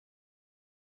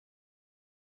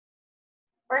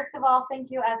First of all,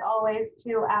 thank you as always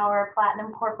to our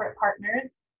Platinum corporate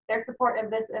partners. Their support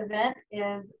of this event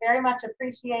is very much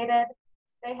appreciated.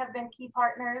 They have been key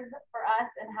partners for us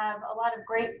and have a lot of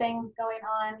great things going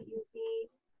on. You see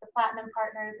the Platinum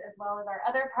partners as well as our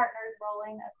other partners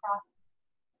rolling across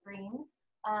the screen.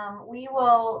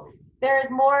 There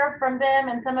is more from them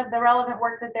and some of the relevant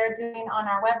work that they're doing on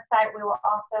our website. We will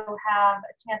also have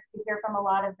a chance to hear from a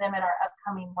lot of them at our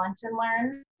upcoming Lunch and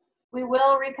Learns. We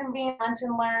will reconvene Lunch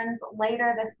and Learns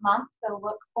later this month, so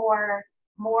look for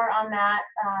more on that.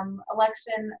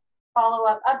 Election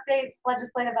follow-up updates,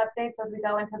 legislative updates as we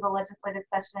go into the legislative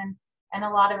session, and a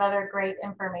lot of other great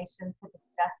information to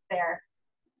discuss there.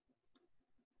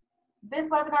 This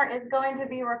webinar is going to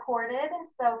be recorded,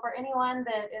 so for anyone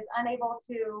that is unable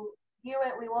to view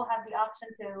it, we will have the option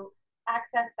to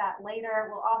access that later.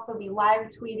 We'll also be live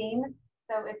tweeting,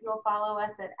 so if you'll follow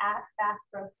us at Fast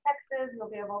Growth Texas, you'll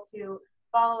be able to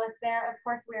follow us there. Of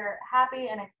course, we're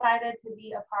happy and excited to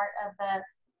be a part of the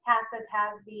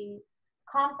TASA-TASB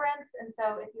conference, and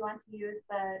so if you want to use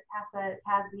the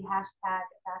TASA-TASB hashtag,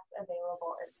 that's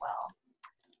available as well.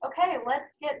 Okay,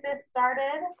 let's get this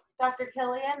started. Dr.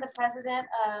 Killian, the president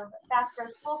of Fast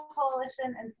Growth School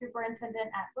Coalition and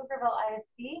superintendent at Pflugerville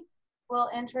ISD, will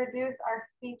introduce our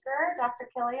speaker. Dr.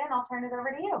 Killian, I'll turn it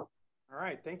over to you. All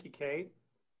right, thank you, Kate.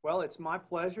 Well, it's my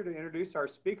pleasure to introduce our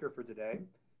speaker for today.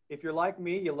 If you're like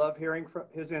me, you love hearing from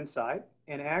his insight.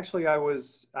 And actually, I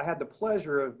had the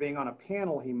pleasure of being on a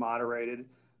panel he moderated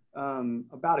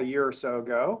about a year or so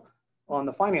ago on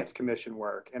the Finance Commission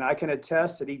work. And I can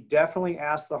attest that he definitely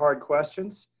asks the hard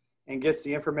questions and gets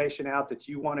the information out that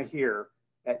you want to hear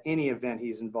at any event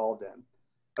he's involved in.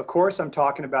 Of course, I'm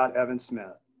talking about Evan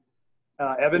Smith.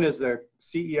 Evan is the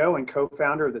CEO and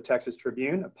co-founder of the Texas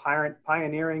Tribune, a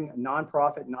pioneering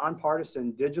nonprofit,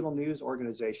 nonpartisan digital news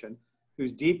organization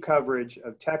whose deep coverage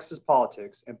of Texas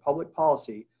politics and public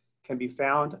policy can be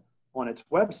found on its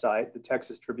website,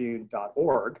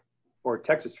 thetexastribune.org, or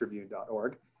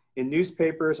texastribune.org, in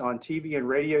newspapers, on TV and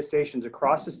radio stations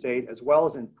across the state, as well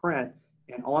as in print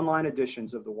and online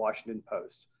editions of the Washington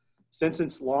Post. Since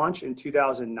its launch in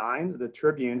 2009, the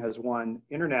Tribune has won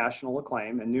international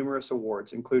acclaim and numerous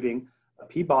awards, including a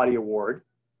Peabody Award,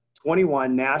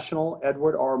 21 National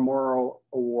Edward R. Murrow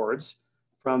Awards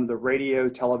from the Radio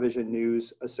Television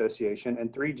News Association,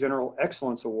 and 3 General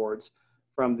Excellence Awards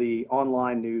from the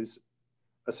Online News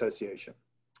Association.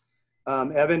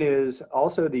 Evan is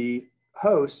also the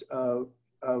host of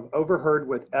Overheard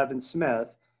with Evan Smith,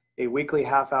 a weekly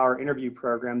half-hour interview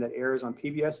program that airs on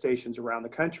PBS stations around the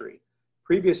country.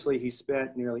 Previously, he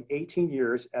spent nearly 18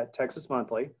 years at Texas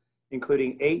Monthly,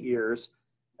 including 8 years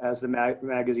as the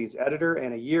magazine's editor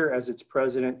and a year as its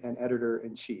president and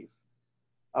editor-in-chief.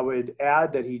 I would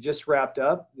add that he just wrapped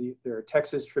up their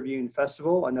Texas Tribune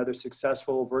Festival, another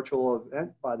successful virtual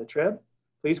event by the Trib.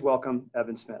 Please welcome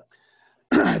Evan Smith.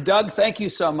 Doug, thank you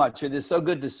so much. It is so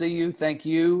good to see you. Thank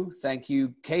you. Thank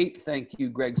you, Kate. Thank you,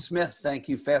 Greg Smith. Thank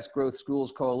you, Fast Growth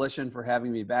Schools Coalition, for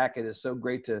having me back. It is so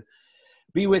great to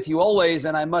be with you always.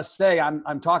 And I must say,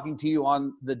 I'm talking to you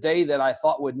on the day that I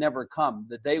thought would never come,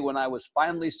 the day when I was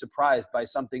finally surprised by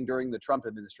something during the Trump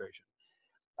administration.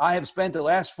 I have spent the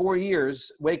last 4 years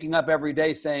waking up every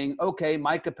day saying, okay,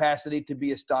 my capacity to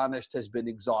be astonished has been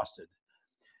exhausted.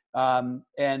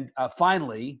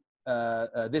 Finally,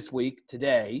 this week,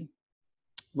 today,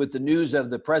 with the news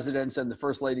of the president's and the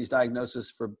first lady's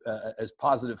diagnosis as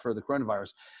positive for the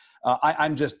coronavirus,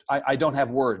 I don't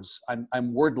have words.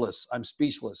 I'm wordless. I'm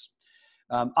speechless.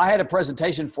 I had a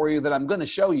presentation for you that I'm going to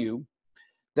show you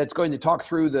that's going to talk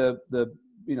through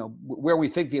where we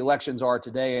think the elections are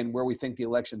today and where we think the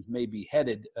elections may be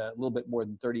headed a little bit more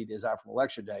than 30 days out from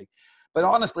Election Day. But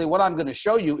honestly, what I'm going to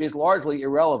show you is largely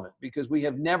irrelevant because we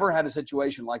have never had a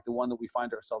situation like the one that we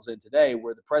find ourselves in today,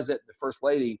 where the president and the first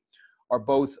lady are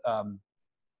both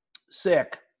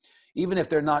sick. Even if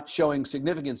they're not showing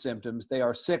significant symptoms, they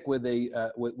are sick with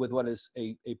what is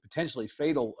a potentially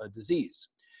fatal disease.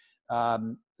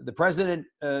 The president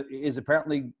is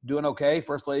apparently doing okay.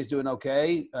 First lady's doing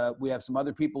okay. We have some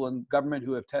other people in government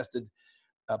who have tested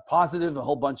positive, a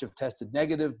whole bunch have tested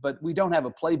negative, but we don't have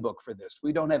a playbook for this.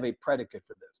 We don't have a predicate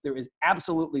for this. There is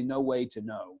absolutely no way to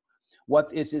know what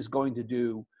this is going to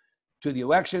do to the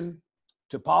election,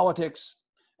 to politics,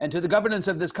 and to the governance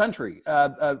of this country.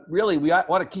 Really, we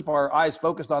want to keep our eyes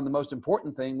focused on the most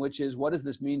important thing, which is what does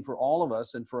this mean for all of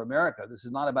us and for America? This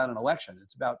is not about an election.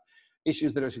 It's about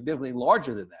issues that are significantly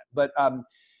larger than that. But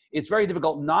it's very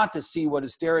difficult not to see what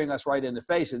is staring us right in the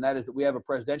face, and that is that we have a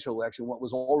presidential election, what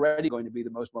was already going to be the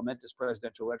most momentous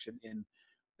presidential election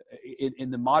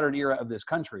in the modern era of this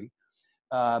country.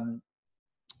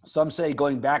 some say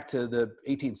going back to the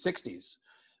 1860s.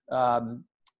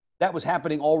 That was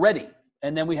happening already.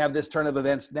 And then we have this turn of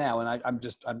events now. And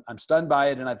I'm stunned by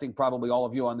it. And I think probably all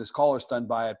of you on this call are stunned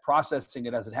by it, processing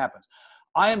it as it happens.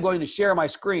 I am going to share my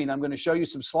screen. I'm going to show you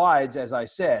some slides, as I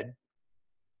said.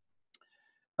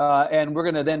 And we're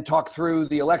going to then talk through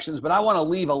the elections. But I want to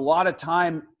leave a lot of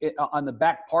time on the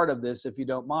back part of this, if you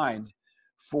don't mind,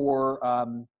 for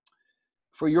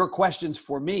your questions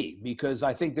for me, because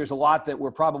I think there's a lot that we're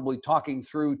probably talking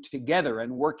through together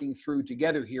and working through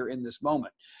together here in this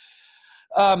moment.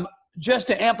 Just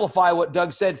to amplify what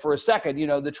Doug said for a second, you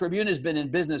know, the Tribune has been in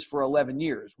business for 11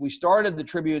 years. We started the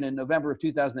Tribune in November of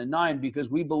 2009 because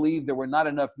we believed there were not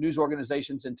enough news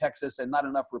organizations in Texas and not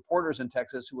enough reporters in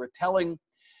Texas who were telling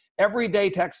everyday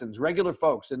Texans, regular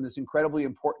folks in this incredibly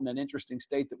important and interesting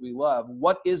state that we love,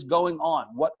 what is going on,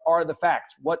 what are the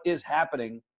facts, what is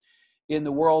happening in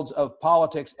the worlds of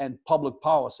politics and public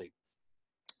policy.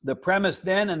 The premise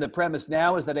then and the premise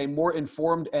now is that a more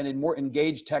informed and a more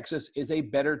engaged Texas is a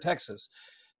better Texas.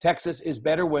 Texas is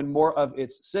better when more of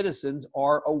its citizens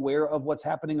are aware of what's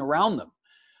happening around them,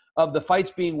 of the fights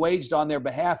being waged on their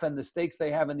behalf and the stakes they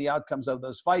have in the outcomes of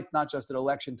those fights, not just at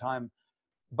election time,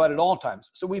 but at all times.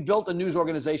 So we built a news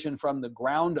organization from the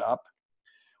ground up.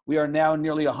 We are now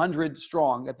nearly 100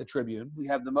 strong at the Tribune. We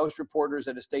have the most reporters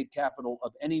at a state capital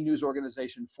of any news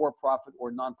organization, for-profit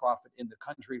or nonprofit, in the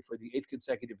country for the 8th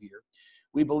consecutive year.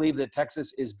 We believe that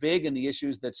Texas is big, and the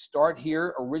issues that start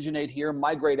here, originate here,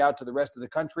 migrate out to the rest of the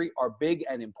country are big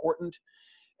and important.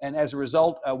 And as a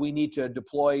result, we need to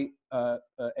deploy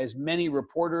as many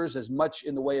reporters, as much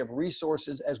in the way of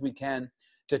resources as we can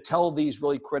to tell these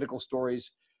really critical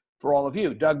stories for all of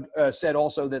you. Doug said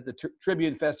also that the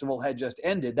Tribune Festival had just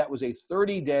ended. That was a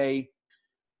 30-day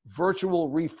virtual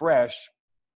refresh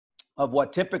of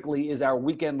what typically is our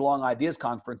weekend-long ideas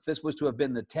conference. This was to have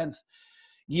been the 10th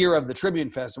year of the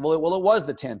Tribune Festival. Well, it was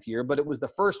the 10th year, but it was the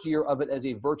first year of it as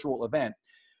a virtual event.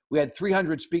 We had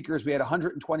 300 speakers. We had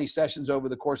 120 sessions over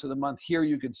the course of the month. Here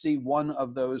you can see one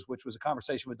of those, which was a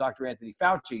conversation with Dr. Anthony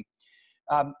Fauci.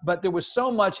 But there was so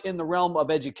much in the realm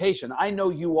of education. I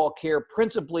know you all care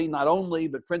principally, not only,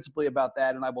 but principally about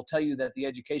that. And I will tell you that the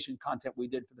education content we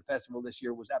did for the festival this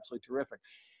year was absolutely terrific.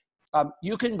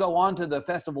 You can go on to the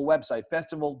festival website,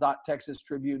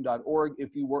 festival.texastribune.org.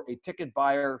 If you were a ticket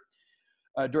buyer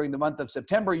during the month of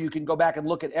September, you can go back and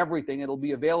look at everything. It'll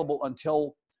be available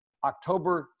until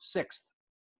October 6th.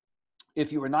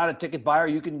 If you are not a ticket buyer,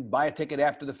 you can buy a ticket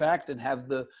after the fact and have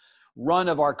the run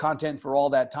of our content for all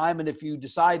that time. And if you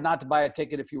decide not to buy a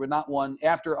ticket, if you were not one,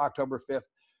 after October 5th,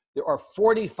 there are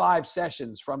 45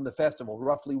 sessions from the festival,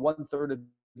 roughly 1/3 of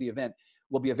the event,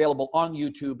 will be available on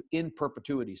YouTube in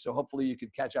perpetuity. So hopefully you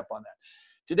can catch up on that.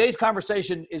 Today's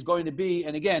conversation is going to be,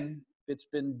 and again, it's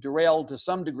been derailed to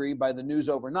some degree by the news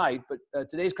overnight, but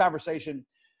today's conversation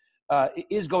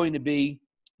was going to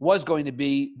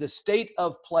be the state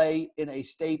of play in a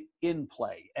state in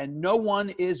play. And no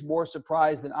one is more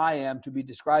surprised than I am to be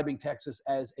describing Texas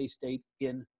as a state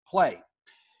in play.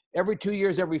 Every 2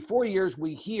 years, every 4 years,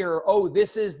 we hear, oh,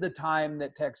 this is the time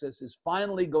that Texas is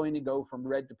finally going to go from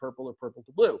red to purple or purple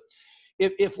to blue.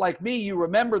 If like me, you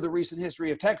remember the recent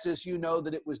history of Texas, you know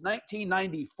that it was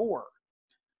 1994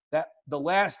 that the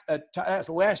last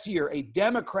year a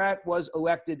Democrat was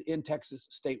elected in Texas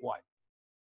statewide.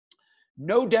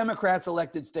 No Democrats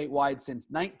elected statewide since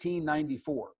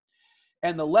 1994.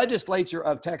 And the legislature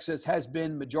of Texas has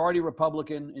been majority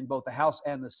Republican in both the House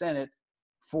and the Senate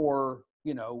for,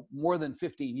 more than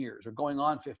 15 years, or going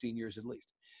on 15 years at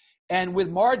least. And with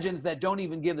margins that don't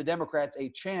even give the Democrats a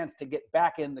chance to get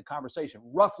back in the conversation,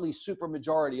 roughly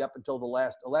supermajority up until the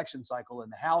last election cycle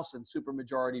in the House and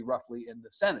supermajority roughly in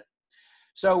the Senate.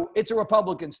 So it's a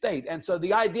Republican state. And so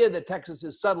the idea that Texas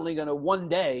is suddenly going to one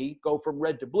day go from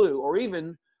red to blue, or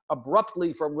even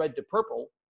abruptly from red to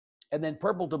purple, and then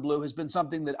purple to blue, has been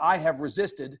something that I have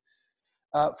resisted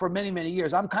for many, many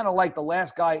years. I'm kind of like the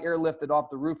last guy airlifted off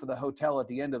the roof of the hotel at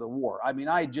the end of the war. I mean,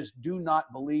 I just do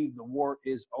not believe the war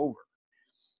is over.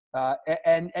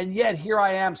 And yet here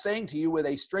I am saying to you with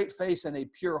a straight face and a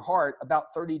pure heart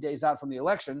about 30 days out from the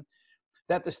election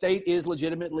that the state is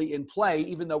legitimately in play,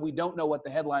 even though we don't know what the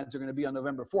headlines are going to be on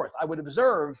November 4th. I would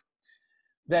observe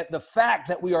that the fact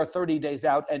that we are 30 days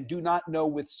out and do not know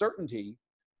with certainty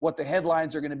what the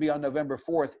headlines are going to be on November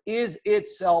 4th is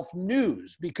itself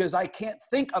news, because I can't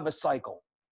think of a cycle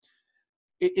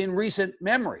in recent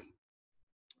memory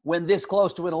when this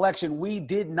close to an election we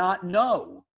did not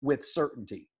know with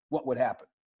certainty what would happen.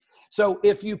 So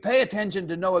if you pay attention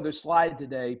to no other slide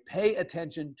today, pay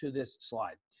attention to this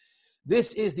slide.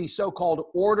 This is the so-called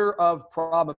order of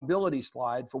probability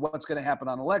slide for what's going to happen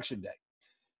on election day.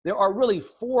 there are really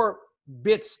 4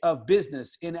 bits of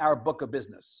business in our book of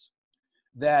business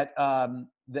that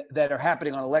that are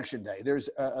happening on election day. There's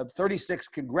 36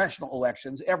 congressional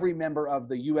elections. Every member of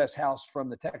the U.S. House from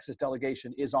the Texas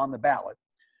delegation is on the ballot,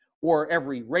 or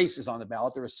every race is on the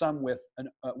ballot. There are some with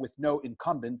no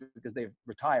incumbent because they've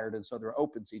retired, and so there are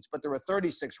open seats. But there are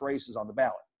 36 races on the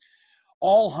ballot.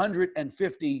 All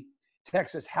 150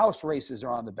 Texas House races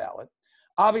are on the ballot.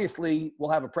 Obviously, we'll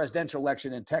have a presidential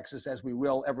election in Texas, as we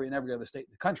will in every other state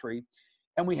in the country.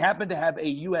 And we happen to have a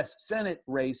U.S. Senate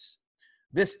race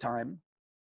this time.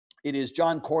 It is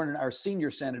John Cornyn, our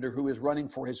senior senator, who is running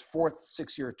for his 4th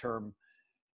 6-year term,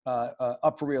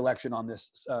 up for re-election on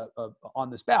this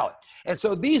ballot. And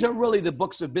so these are really the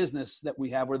books of business that we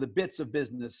have, or the bits of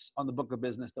business on the book of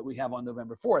business that we have on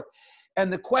November 4th.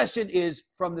 And the question is,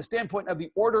 from the standpoint of the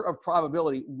order of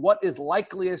probability, what is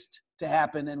likeliest to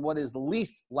happen and what is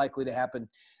least likely to happen?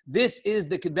 This is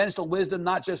the conventional wisdom,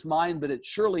 not just mine, but it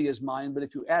surely is mine. But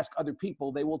if you ask other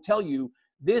people, they will tell you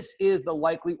this is the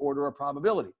likely order of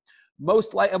probability.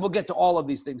 And we'll get to all of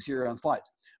these things here on slides.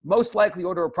 Most likely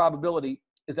order of probability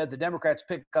is that the Democrats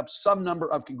pick up some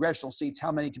number of congressional seats,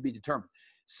 how many to be determined.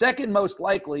 Second most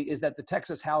likely is that the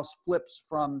Texas House flips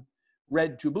from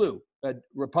red to blue,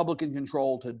 Republican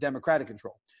control to Democratic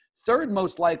control. Third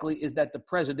most likely is that the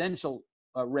presidential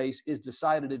race is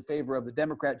decided in favor of the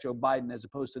Democrat Joe Biden as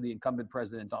opposed to the incumbent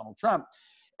President Donald Trump.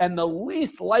 And the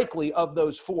least likely of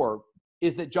those 4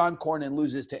 is that John Cornyn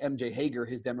loses to MJ Hager,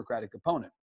 his Democratic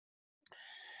opponent.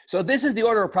 So this is the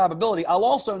order of probability. I'll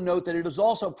also note that it is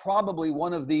also probably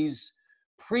one of these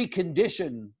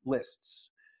precondition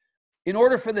lists. In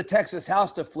order for the Texas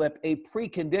House to flip, a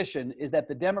precondition is that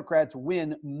the Democrats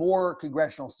win more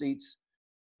congressional seats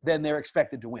than they're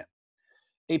expected to win.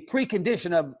 A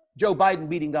precondition of Joe Biden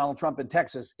beating Donald Trump in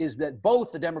Texas is that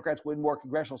both the Democrats win more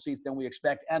congressional seats than we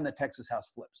expect and the Texas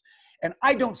House flips. And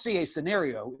I don't see a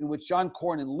scenario in which John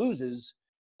Cornyn loses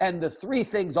and the 3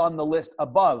 things on the list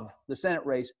above the Senate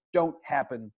race don't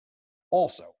happen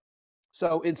also.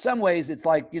 So in some ways, it's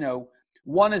like,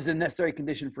 1 is a necessary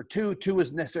condition for 2, 2 is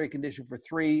a necessary condition for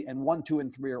 3, and 1, 2,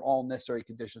 and 3 are all necessary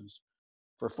conditions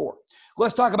for 4.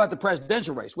 Let's talk about the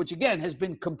presidential race, which again has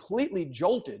been completely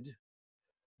jolted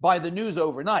by the news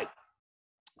overnight.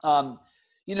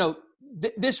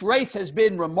 This race has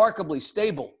been remarkably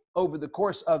stable over the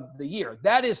course of the year.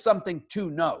 That is something to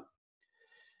know.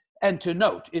 And to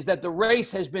note is that the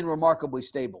race has been remarkably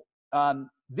stable.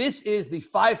 This is the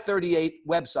 538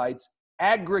 website's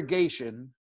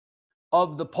aggregation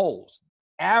of the polls,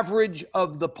 average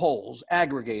of the polls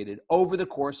aggregated over the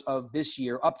course of this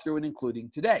year up through and including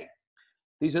today.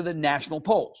 These are the national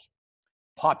polls,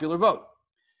 popular vote.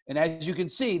 And as you can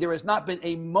see, there has not been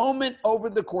a moment over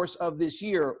the course of this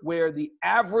year where the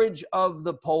average of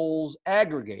the polls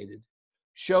aggregated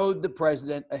showed the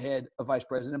president ahead of Vice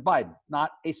President Biden.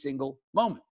 Not a single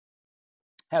moment.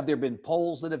 Have there been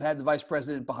polls that have had the vice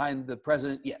president behind the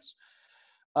president? Yes.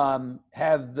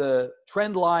 Have the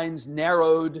trend lines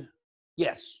narrowed?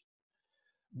 Yes.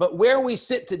 But where we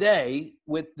sit today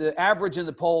with the average in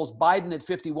the polls, Biden at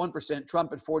 51%,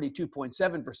 Trump at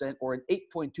 42.7%, or an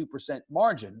 8.2%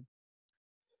 margin,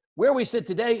 where we sit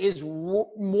today is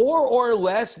more or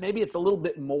less, maybe it's a little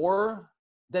bit more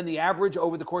than the average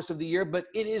over the course of the year, but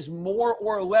it is more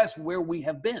or less where we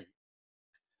have been.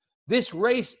 This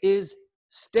race is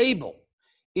stable.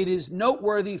 It is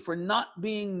noteworthy for not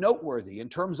being noteworthy in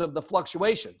terms of the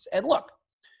fluctuations. And look,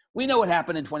 we know what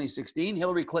happened in 2016.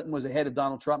 Hillary Clinton was ahead of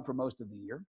Donald Trump for most of the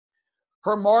year.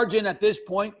 Her margin at this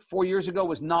point 4 years ago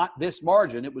was not this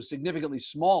margin. It was significantly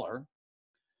smaller.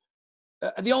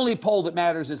 The only poll that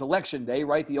matters is election day,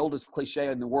 right? The oldest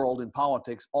cliche in the world in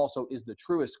politics also is the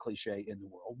truest cliche in the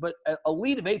world. But a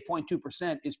lead of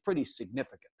 8.2% is pretty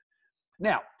significant.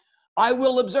 Now, I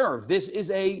will observe this is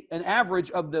an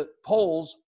average of the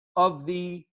polls of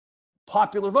the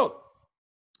popular vote.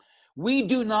 We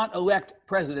do not elect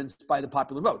presidents by the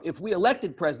popular vote. If we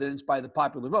elected presidents by the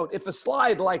popular vote, if a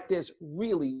slide like this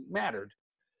really mattered,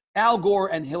 Al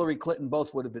Gore and Hillary Clinton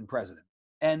both would have been president.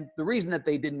 And the reason that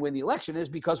they didn't win the election is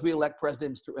because we elect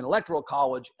presidents through an electoral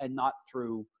college and not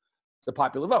through the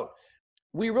popular vote.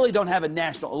 We really don't have a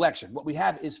national election. What we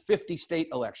have is 50 state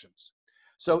elections.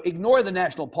 So ignore the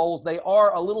national polls. They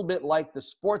are a little bit like the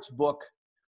sports book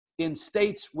in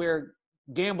states where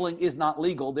gambling is not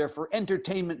legal. They're for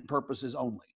entertainment purposes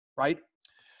only, right?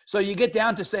 So you get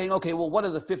down to saying, okay, well, what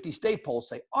do the 50 state polls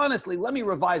say? Honestly, let me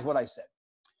revise what I said.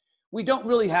 We don't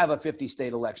really have a 50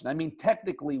 state election. I mean,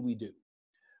 technically we do.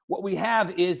 What we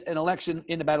have is an election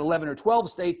in about 11 or 12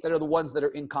 states that are the ones that are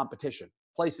in competition.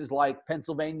 Places like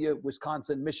Pennsylvania,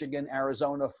 Wisconsin, Michigan,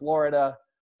 Arizona, Florida,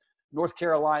 North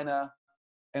Carolina,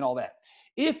 and all that.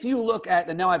 If you look at,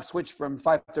 and now I've switched from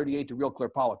 538 to Real Clear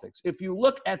Politics. If you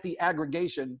look at the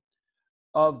aggregation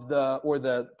of the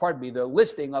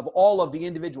listing of all of the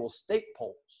individual state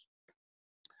polls,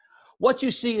 what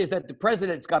you see is that the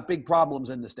president's got big problems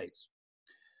in the states.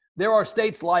 There are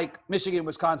states like Michigan,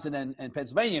 Wisconsin, and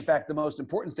Pennsylvania. In fact, the most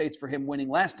important states for him winning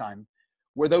last time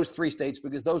were those three states,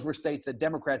 because those were states that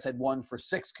Democrats had won for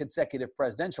 6 consecutive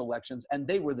presidential elections, and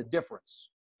they were the difference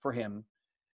for him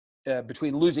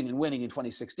between losing and winning in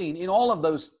 2016. In all of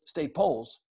those state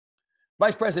polls,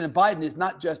 Vice President Biden is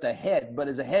not just ahead, but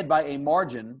is ahead by a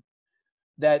margin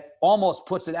that almost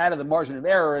puts it out of the margin of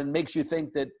error and makes you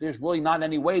think that there's really not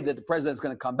any way that the president's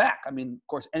going to come back. I mean, of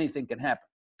course, anything can happen.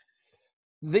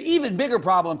 The even bigger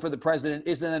problem for the president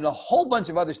is that in a whole bunch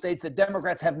of other states that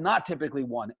Democrats have not typically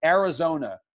won,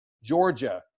 Arizona,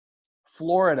 Georgia,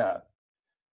 Florida,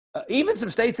 even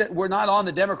some states that were not on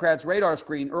the Democrats' radar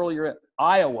screen earlier,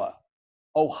 Iowa,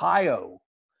 Ohio,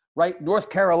 right? North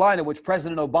Carolina, which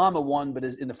President Obama won, but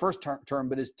is in the first term,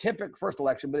 but is first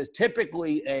election, but is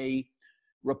typically a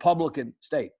Republican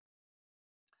state.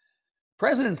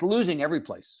 President's losing every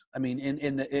place. I mean,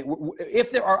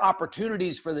 if there are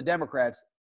opportunities for the Democrats,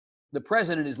 the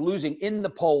president is losing in the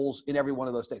polls in every one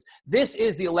of those states. This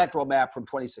is the electoral map from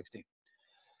 2016.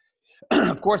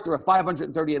 Of course, there are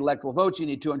 538 electoral votes. You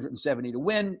need 270 to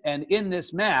win. And in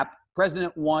this map,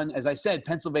 President won, as I said,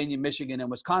 Pennsylvania, Michigan, and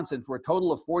Wisconsin for a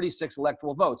total of 46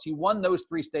 electoral votes. He won those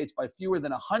 3 states by fewer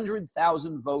than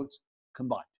 100,000 votes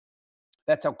combined.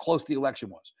 That's how close the election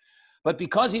was. But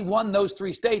because he won those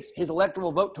 3 states, his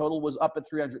electoral vote total was up at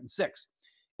 306.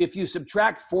 If you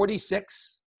subtract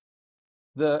 46,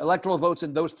 the electoral votes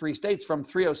in those 3 states from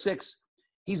 306,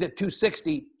 he's at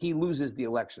 260, he loses the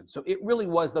election. So it really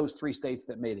was those 3 states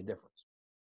that made a difference.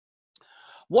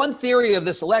 One theory of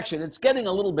this election, it's getting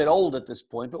a little bit old at this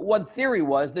point, but one theory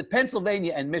was that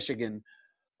Pennsylvania and Michigan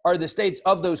are the states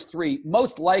of those 3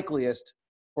 most likely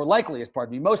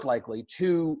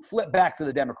to flip back to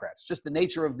the Democrats. Just the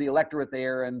nature of the electorate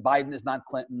there, and Biden is not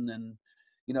Clinton, and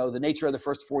the nature of the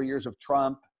first 4 years of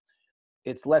Trump,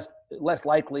 it's less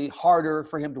likely, harder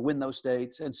for him to win those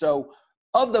states. And so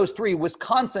of those 3,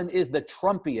 Wisconsin is the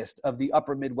Trumpiest of the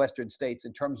upper Midwestern states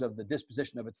in terms of the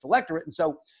disposition of its electorate. And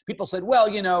so people said, well,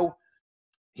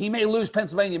 he may lose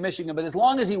Pennsylvania, Michigan, but as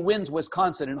long as he wins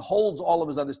Wisconsin and holds all of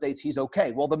his other states, he's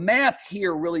okay. Well, the math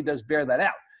here really does bear that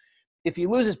out. If he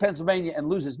loses Pennsylvania and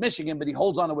loses Michigan, but he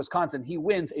holds on to Wisconsin, he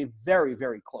wins a very,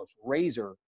 very close,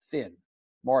 razor-thin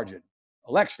margin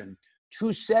election,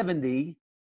 270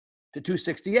 to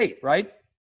 268, right?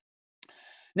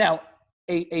 Now,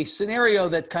 a scenario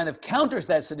that kind of counters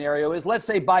that scenario is, let's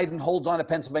say Biden holds on to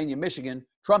Pennsylvania, Michigan,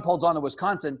 Trump holds on to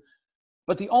Wisconsin,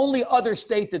 but the only other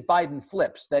state that Biden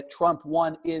flips that Trump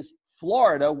won is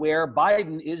Florida, where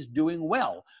Biden is doing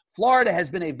well. Florida has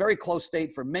been a very close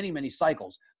state for many, many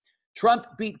cycles. Trump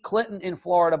beat Clinton in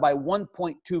Florida by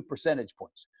 1.2 percentage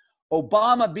points.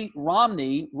 Obama beat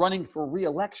Romney running for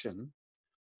re-election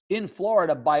in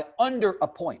Florida by under a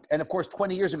point. And of course,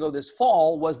 20 years ago this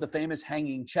fall was the famous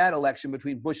hanging Chad election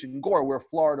between Bush and Gore, where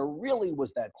Florida really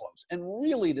was that close and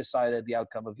really decided the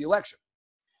outcome of the election.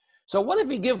 So what if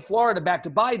we give Florida back to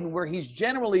Biden, where he's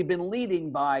generally been leading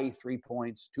by 3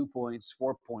 points, 2 points,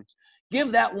 4 points?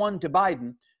 Give that one to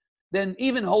Biden. Then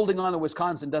even holding on to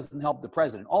Wisconsin doesn't help the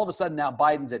president. All of a sudden now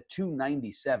Biden's at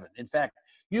 297. In fact,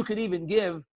 you could even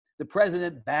give the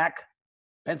president back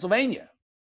Pennsylvania.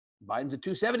 Biden's at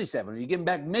 277. Or you give him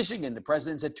back Michigan, the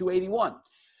president's at 281.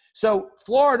 So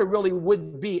Florida really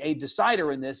would be a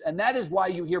decider in this. And that is why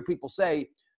you hear people say,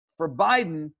 for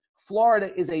Biden,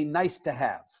 Florida is a nice to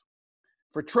have.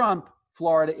 For Trump,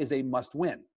 Florida is a must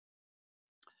win.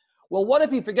 Well, what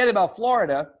if you forget about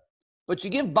Florida, but you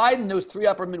give Biden those 3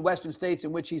 upper Midwestern states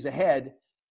in which he's ahead,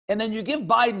 and then you give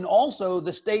Biden also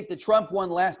the state that Trump won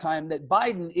last time that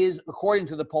Biden is, according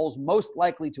to the polls, most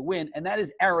likely to win, and that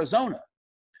is Arizona.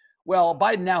 Well,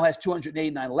 Biden now has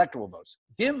 289 electoral votes.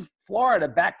 Give Florida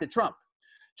back to Trump.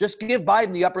 Just give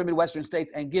Biden the upper Midwestern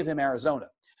states and give him Arizona.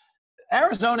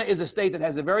 Arizona is a state that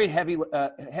has a very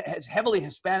heavily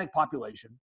Hispanic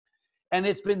population, and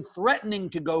it's been threatening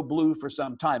to go blue for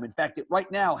some time. In fact, it right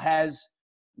now has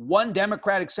 1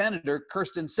 Democratic senator,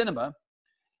 Kyrsten Sinema,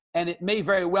 and it may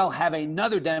very well have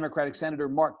another Democratic senator,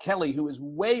 Mark Kelly, who is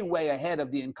way, way ahead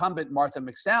of the incumbent Martha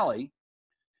McSally.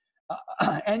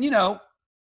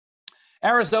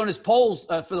 Arizona's polls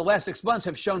for the last 6 months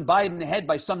have shown Biden ahead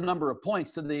by some number of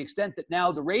points, to the extent that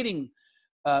now the rating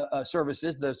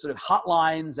services, the sort of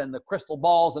hotlines and the crystal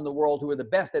balls in the world who are the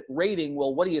best at rating,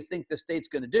 well, what do you think the state's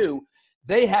going to do?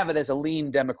 They have it as a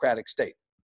lean Democratic state.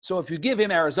 So if you give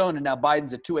him Arizona, now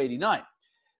Biden's at 289.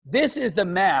 This is the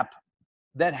map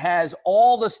that has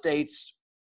all the states.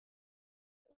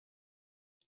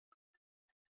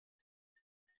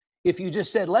 If you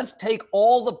just said, let's take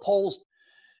all the polls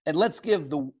and let's give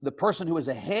the person who is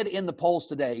ahead in the polls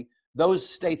today, those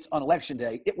states on election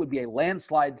day, it would be a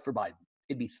landslide for Biden.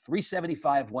 It'd be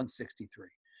 375, 163.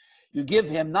 You give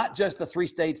him not just the three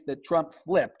states that Trump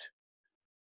flipped,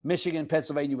 Michigan,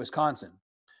 Pennsylvania, Wisconsin,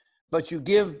 but you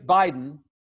give Biden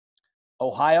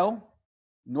Ohio,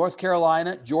 North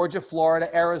Carolina, Georgia,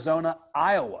 Florida, Arizona,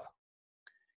 Iowa.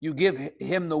 You give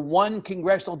him the one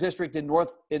congressional district in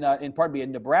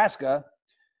Nebraska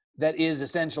that is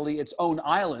essentially its own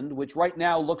island, which right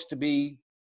now looks to be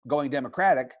going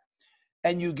Democratic.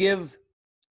 And you give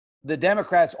the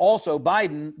Democrats also,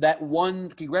 Biden, that one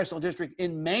congressional district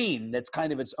in Maine that's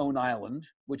kind of its own island,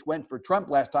 which went for Trump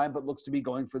last time, but looks to be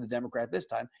going for the Democrat this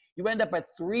time. You end up at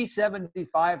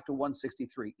 375 to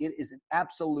 163. It is an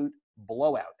absolute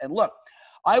blowout. And look,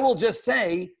 I will just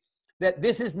say that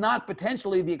this is not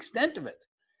potentially the extent of it.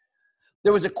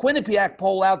 There was a Quinnipiac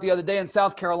poll out the other day in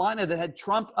South Carolina that had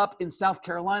Trump up in South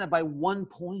Carolina by 1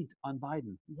 point on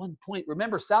Biden. 1 point.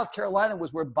 Remember, South Carolina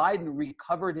was where Biden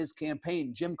recovered his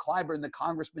campaign. Jim Clyburn, the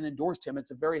congressman, endorsed him. It's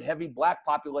a very heavy black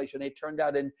population. They turned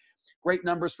out in great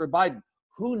numbers for Biden.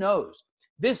 Who knows?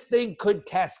 This thing could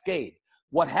cascade.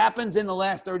 What happens in the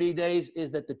last 30 days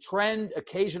is that the trend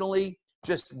occasionally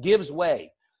just gives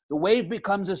way. The wave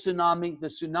becomes a tsunami. The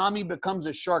tsunami becomes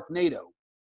a Sharknado.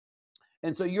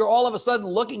 And so you're all of a sudden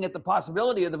looking at the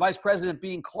possibility of the vice president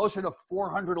being closer to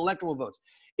 400 electoral votes.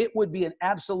 It would be an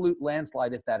absolute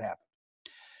landslide if that happened.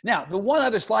 Now, the one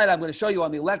other slide I'm going to show you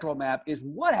on the electoral map is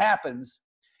what happens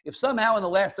if somehow in the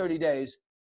last 30 days,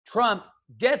 Trump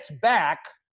gets back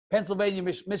Pennsylvania,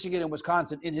 Michigan, and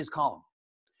Wisconsin in his column.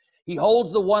 He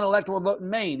holds the one electoral vote in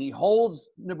Maine. He holds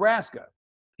Nebraska.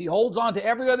 He holds on to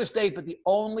every other state, but the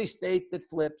only state that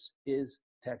flips is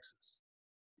Texas.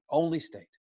 Only state.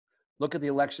 Look at the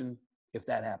election if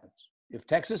that happens. If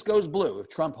Texas goes blue, if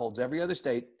Trump holds every other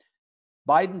state,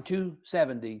 Biden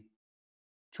 270,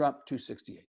 Trump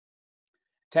 268.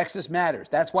 Texas matters.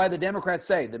 That's why the Democrats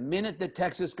say the minute that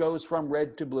Texas goes from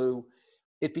red to blue,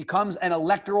 it becomes an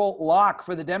electoral lock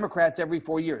for the Democrats every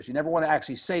 4 years. You never want to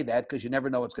actually say that because you never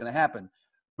know what's going to happen.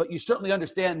 But you certainly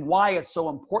understand why it's so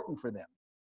important for them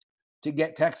to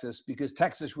get Texas, because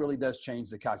Texas really does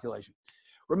change the calculation.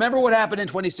 Remember what happened in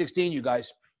 2016, you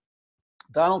guys.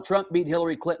 Donald Trump beat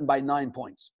Hillary Clinton by 9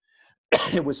 points.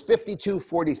 It was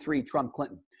 52-43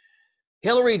 Trump-Clinton.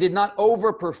 Hillary did not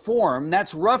overperform.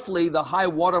 That's roughly the high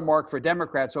watermark for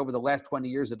Democrats over the last 20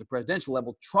 years at the presidential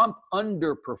level. Trump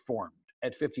underperformed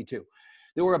at 52.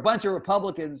 There were a bunch of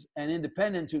Republicans and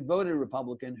independents who voted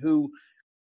Republican who,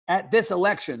 at this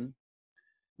election,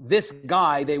 this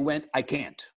guy, they went, I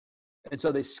can't. And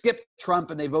so they skipped Trump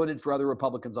and they voted for other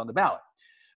Republicans on the ballot.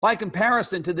 By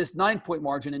comparison to this 9-point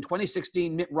margin, in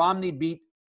 2016, Mitt Romney beat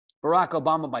Barack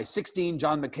Obama by 16.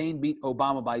 John McCain beat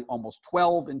Obama by almost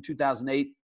 12 in 2008.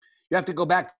 You have to go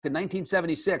back to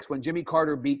 1976 when Jimmy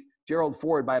Carter beat Gerald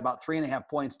Ford by about 3.5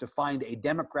 points to find a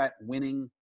Democrat winning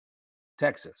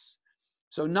Texas.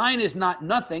 So 9 is not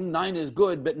nothing. 9 is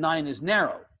good, but 9 is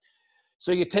narrow.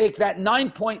 So you take that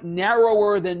 9-point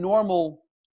narrower than normal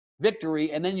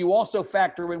victory, and then you also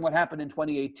factor in what happened in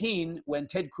 2018 when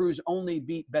Ted Cruz only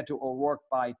beat Beto O'Rourke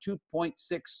by 2.6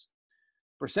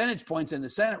 percentage points in the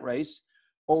Senate race.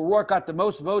 O'Rourke got the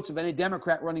most votes of any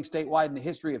Democrat running statewide in the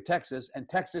history of Texas, and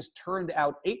Texas turned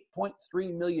out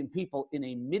 8.3 million people in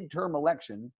a midterm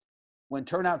election when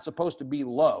turnout's supposed to be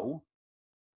low.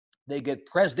 They get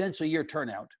presidential year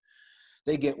turnout.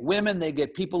 They get women, they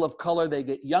get people of color, they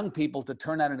get young people to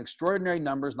turn out in extraordinary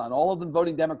numbers, not all of them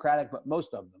voting Democratic, but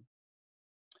most of them.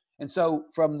 And so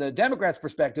from the Democrats'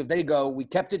 perspective, they go, we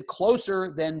kept it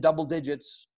closer than double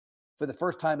digits for the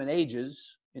first time in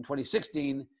ages in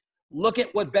 2016. Look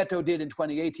at what Beto did in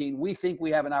 2018. We think we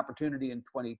have an opportunity in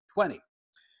 2020.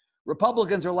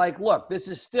 Republicans are like, look, this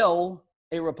is still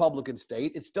a Republican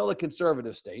state. It's still a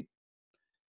conservative state.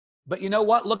 But you know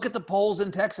what? Look at the polls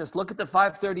in Texas. Look at the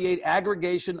 538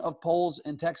 aggregation of polls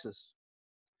in Texas.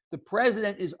 The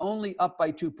president is only up by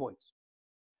 2 points.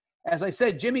 As I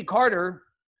said, Jimmy Carter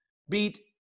beat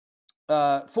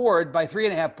Ford by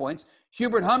 3.5 points.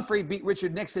 Hubert Humphrey beat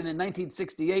Richard Nixon in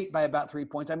 1968 by about 3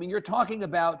 points. I mean, you're talking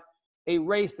about a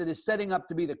race that is setting up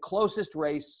to be the closest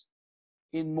race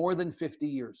in more than 50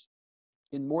 years.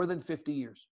 In more than 50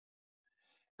 years.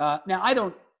 Now, I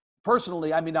don't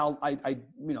personally, I mean,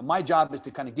 my job is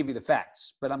to kind of give you the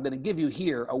facts, but I'm going to give you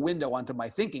here a window onto my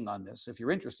thinking on this if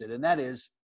you're interested. And that is,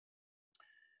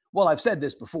 well, I've said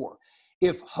this before.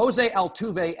 If Jose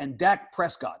Altuve and Dak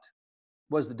Prescott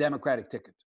was the Democratic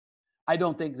ticket, I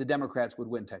don't think the Democrats would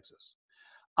win Texas.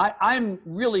 I'm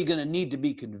really going to need to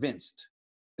be convinced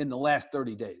in the last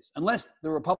 30 days, unless the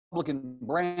Republican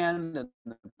brand and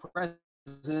the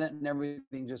president and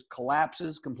everything just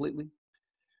collapses completely.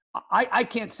 I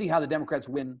can't see how the Democrats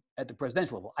win at the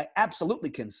presidential level. I absolutely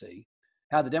can see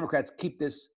how the Democrats keep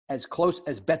this as close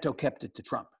as Beto kept it to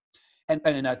Trump and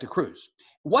to Cruz.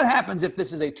 What happens if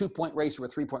this is a 2-point race or a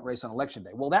 3-point race on Election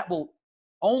Day? Well, that will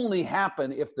only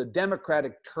happen if the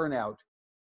Democratic turnout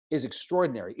is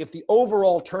extraordinary. If the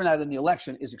overall turnout in the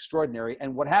election is extraordinary,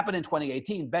 and what happened in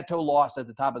 2018, Beto lost at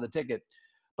the top of the ticket,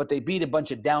 but they beat a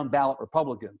bunch of down ballot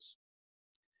Republicans.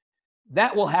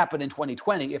 That will happen in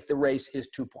 2020 if the race is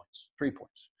 2 points, 3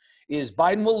 points. Is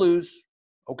Biden will lose,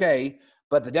 okay,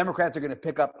 but the Democrats are going to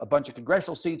pick up a bunch of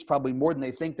congressional seats, probably more than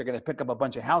they think. They're going to pick up a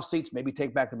bunch of House seats, maybe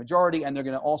take back the majority, and they're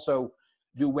going to also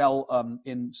do well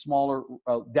in smaller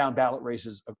down ballot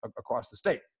races across the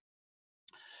state.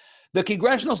 The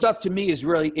congressional stuff to me is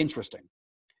really interesting.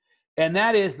 And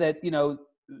that is that, you know,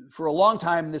 for a long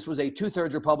time, this was a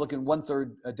 2/3 Republican,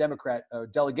 1/3 Democrat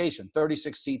delegation,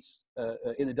 36 seats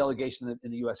in the delegation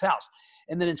in the U.S. House.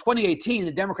 And then in 2018,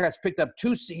 the Democrats picked up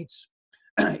 2 seats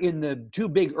in the 2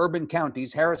 big urban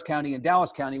counties, Harris County and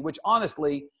Dallas County, which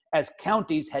honestly, as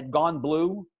counties, had gone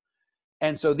blue.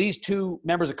 And so these 2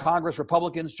 members of Congress,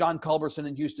 Republicans, John Culberson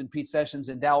in Houston, Pete Sessions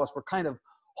in Dallas, were kind of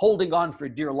holding on for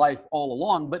dear life all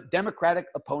along. But Democratic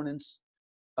opponents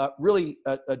really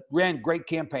ran great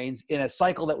campaigns in a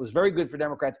cycle that was very good for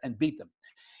Democrats and beat them.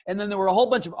 And then there were a whole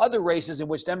bunch of other races in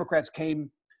which Democrats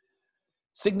came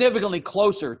significantly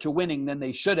closer to winning than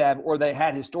they should have or they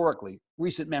had historically,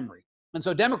 recent memory. And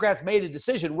so Democrats made a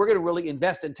decision, we're going to really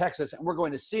invest in Texas and we're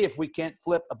going to see if we can't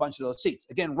flip a bunch of those seats.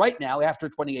 Again, right now, after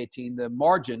 2018, the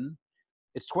margin,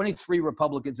 it's 23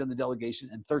 Republicans in the delegation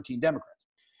and 13 Democrats.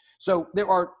 So there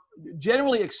are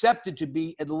generally accepted to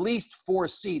be at least 4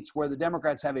 seats where the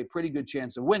Democrats have a pretty good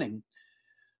chance of winning.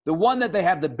 The one that they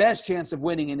have the best chance of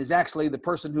winning in is actually the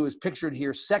person who is pictured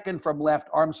here, second from left,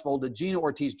 arms folded, Gina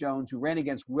Ortiz-Jones, who ran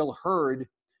against Will Hurd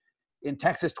in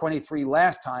Texas 23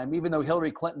 last time. Even though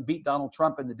Hillary Clinton beat Donald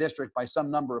Trump in the district by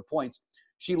some number of points,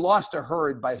 she lost to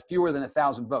Hurd by fewer than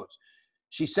 1,000 votes.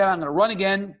 She said, I'm going to run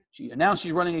again. She announced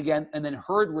she's running again, and then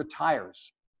Hurd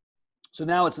retires. So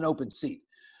now it's an open seat.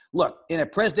 Look, in a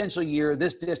presidential year,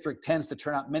 this district tends to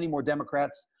turn out many more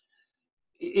Democrats.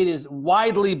 It is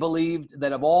widely believed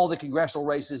that of all the congressional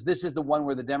races, this is the one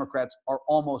where the Democrats are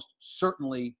almost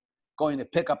certainly going to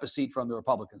pick up a seat from the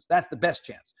Republicans. That's the best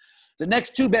chance. The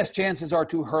next 2 best chances are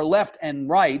to her left and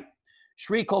right,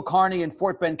 Sri Kulkarni in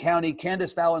Fort Bend County,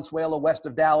 Candace Valenzuela west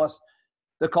of Dallas.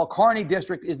 The Kulkarni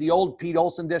district is the old Pete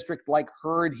Olson district, like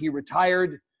Hurd, he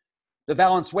retired. The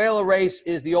Valenzuela race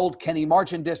is the old Kenny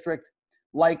Marchant district.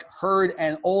 Like Hurd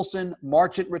and Olson,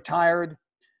 Marchant retired.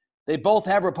 They both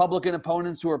have Republican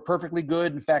opponents who are perfectly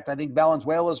good. In fact, I think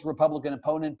Valenzuela's Republican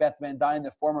opponent, Beth Van Dyne,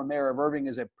 the former mayor of Irving,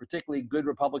 is a particularly good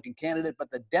Republican candidate.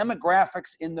 But the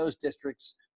demographics in those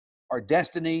districts are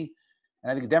destiny.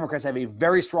 And I think the Democrats have a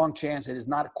very strong chance. It is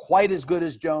not quite as good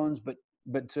as Jones, but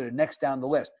sort of next down the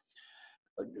list.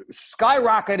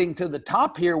 Skyrocketing to the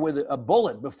top here with a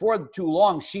bullet, before too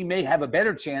long, she may have a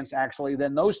better chance, actually,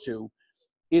 than those 2,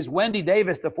 is Wendy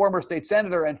Davis, the former state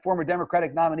senator and former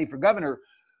Democratic nominee for governor,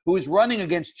 who is running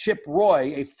against Chip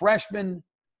Roy, a freshman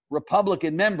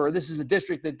Republican member. This is a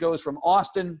district that goes from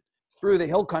Austin through the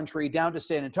Hill Country down to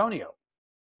San Antonio.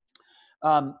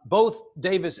 Both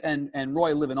Davis and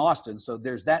Roy live in Austin, so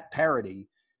there's that parity.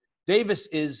 Davis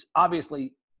is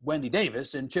obviously Wendy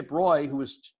Davis, and Chip Roy, who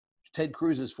was Ted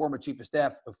Cruz's former chief of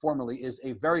staff formerly, is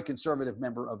a very conservative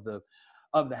member of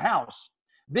the House.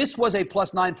 This was a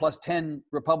 +9, +10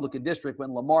 Republican district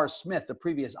when Lamar Smith, the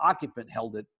previous occupant,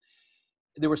 held it.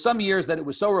 There were some years that it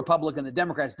was so Republican the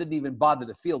Democrats didn't even bother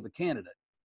to field the candidate.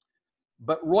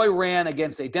 But Roy ran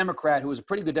against a Democrat who was a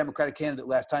pretty good Democratic candidate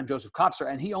last time, Joseph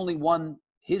Kopser, and he only won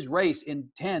his race in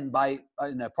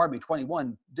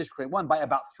 21, District 21, by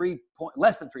about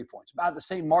less than 3 points, about the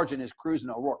same margin as Cruz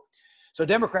and O'Rourke. So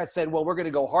Democrats said, well, we're going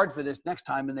to go hard for this next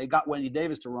time, and they got Wendy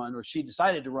Davis to run, or she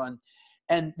decided to run.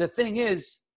 And the thing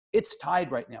is, it's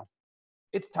tied right now.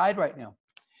 It's tied right now.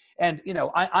 And, you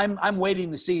know, I'm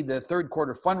waiting to see the third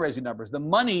quarter fundraising numbers. The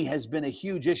money has been a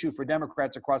huge issue for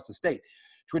Democrats across the state.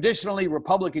 Traditionally,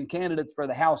 Republican candidates for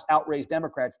the House outraised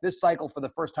Democrats. This cycle, for the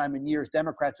first time in years,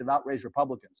 Democrats have outraised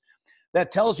Republicans.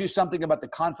 That tells you something about the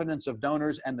confidence of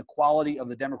donors and the quality of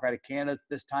the Democratic candidates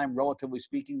this time, relatively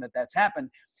speaking, that's happened.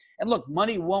 And look,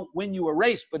 money won't win you a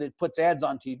race, but it puts ads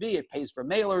on TV. It pays for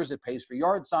mailers. It pays for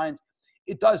yard signs.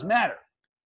 It does matter.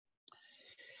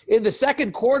 In the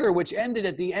second quarter, which ended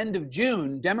at the end of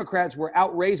June, Democrats were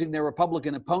outraising their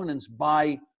Republican opponents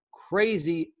by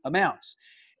crazy amounts.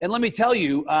 And let me tell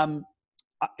you,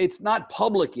 it's not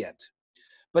public yet,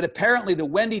 but apparently the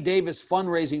Wendy Davis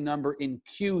fundraising number in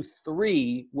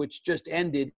Q3, which just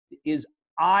ended, is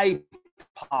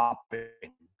eye-popping,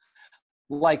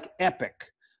 like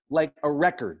epic, like a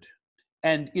record.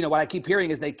 And, you know, what I keep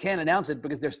hearing is they can't announce it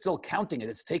because they're still counting it.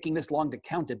 It's taking this long to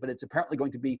count it, but it's apparently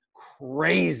going to be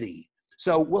crazy.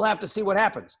 So we'll have to see what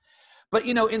happens. But,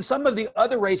 you know, in some of the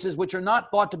other races, which are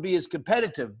not thought to be as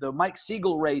competitive, the Mike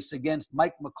Siegel race against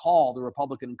Mike McCall, the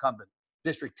Republican incumbent,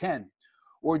 District 10,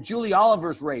 or Julie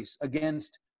Oliver's race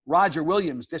against Roger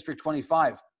Williams, District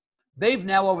 25, they've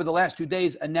now, over the last 2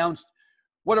 days, announced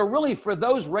what are really, for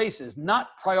those races,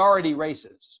 not priority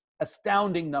races,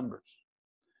 astounding numbers.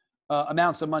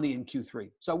 Amounts of money in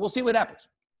Q3. So we'll see what happens.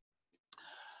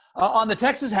 On the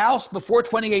Texas House, before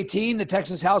 2018, the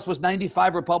Texas House was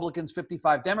 95 Republicans,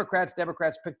 55 Democrats.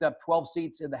 Democrats picked up 12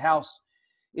 seats in the House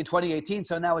in 2018,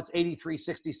 so now it's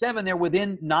 83-67. They're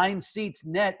within 9 seats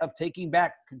net of taking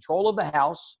back control of the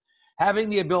House, having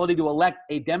the ability to elect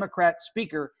a Democrat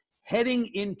speaker heading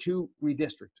into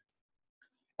redistricting.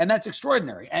 And that's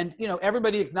extraordinary. And, you know,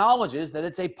 everybody acknowledges that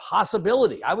it's a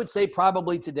possibility. I would say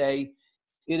probably today,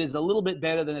 it is a little bit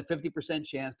better than a 50%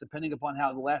 chance, depending upon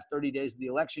how the last 30 days of the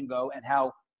election go and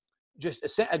how, just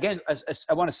again,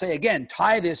 I want to say again,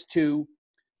 tie this to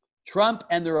Trump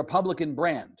and the Republican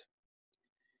brand.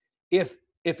 If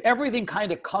everything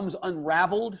kind of comes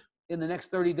unraveled in the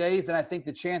next 30 days, then I think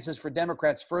the chances for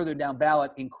Democrats further down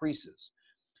ballot increases.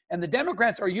 And the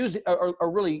Democrats are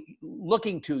really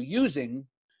looking to using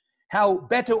how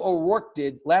Beto O'Rourke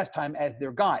did last time as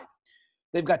their guide.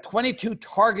 They've got 22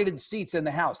 targeted seats in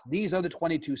the House. These are the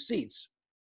 22 seats.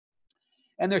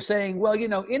 And they're saying, well, you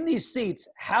know, in these seats,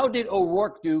 how did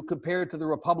O'Rourke do compared to the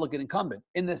Republican incumbent?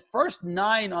 In the first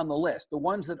 9 on the list, the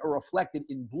ones that are reflected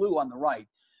in blue on the right,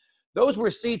 those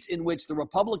were seats in which the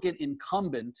Republican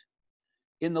incumbent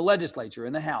in the legislature,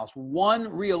 in the House,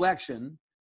 won re-election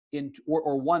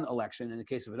or won election in the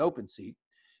case of an open seat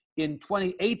in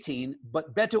 2018,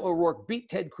 but Beto O'Rourke beat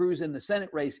Ted Cruz in the Senate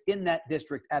race in that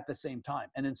district at the same time.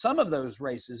 And in some of those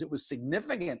races, it was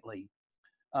significantly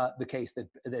the case that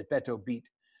Beto beat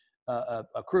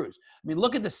Cruz. I mean,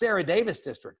 look at the Sarah Davis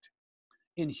district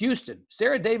in Houston.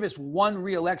 Sarah Davis won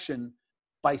re-election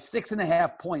by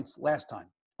 6.5 points last time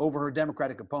over her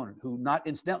Democratic opponent, who not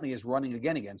incidentally is running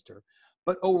again against her.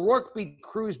 But O'Rourke beat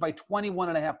Cruz by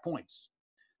 21.5 points.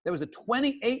 There was a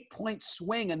 28-point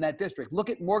swing in that district.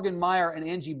 Look at Morgan Meyer and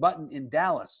Angie Button in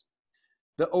Dallas.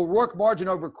 The O'Rourke margin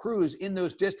over Cruz in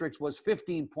those districts was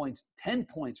 15 points, 10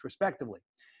 points, respectively.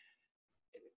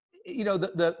 You know,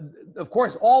 of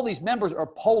course, all these members are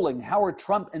polling how are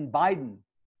Trump and Biden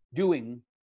doing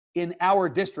in our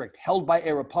district held by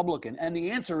a Republican. And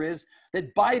the answer is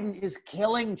that Biden is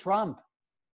killing Trump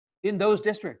in those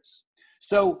districts.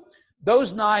 So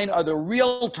those 9 are the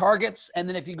real targets. And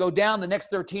then if you go down, the next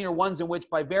 13 are ones in which,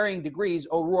 by varying degrees,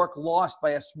 O'Rourke lost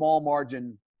by a small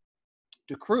margin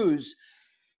to Cruz.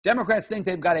 Democrats think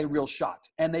they've got a real shot.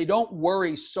 And they don't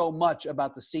worry so much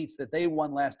about the seats that they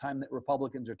won last time that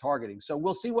Republicans are targeting. So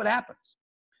we'll see what happens.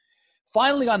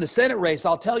 Finally, on the Senate race,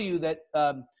 I'll tell you that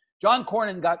John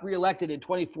Cornyn got reelected in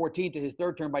 2014 to his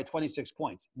 3rd term by 26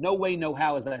 points. No way, no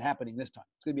how is that happening this time.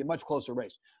 It's going to be a much closer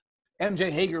race.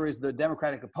 MJ Hager is the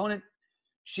Democratic opponent.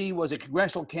 She was a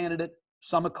congressional candidate,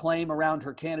 some acclaim around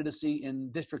her candidacy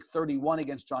in District 31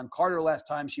 against John Carter last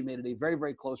time. She made it a very,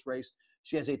 very close race.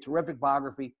 She has a terrific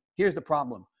biography. Here's the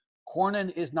problem.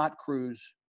 Cornyn is not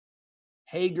Cruz.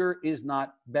 Hager is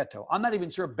not Beto. I'm not even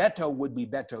sure Beto would be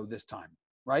Beto this time,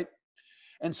 right?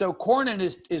 And so Cornyn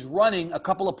is running a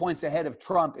couple of points ahead of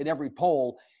Trump in every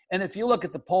poll. And if you look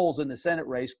at the polls in the Senate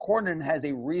race, Cornyn has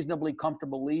a reasonably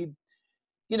comfortable lead.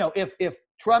 You know, if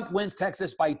Trump wins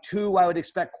Texas by 2, I would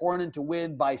expect Cornyn to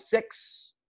win by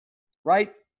 6, right?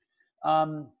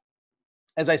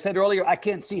 As I said earlier, I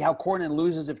can't see how Cornyn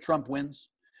loses if Trump wins.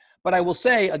 But I will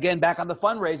say, again, back on the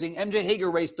fundraising, MJ Hager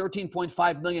raised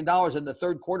 $13.5 million in the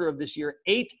 3rd quarter of this year,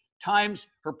 8 times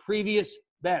her previous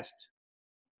best.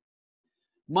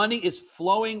 Money is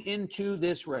flowing into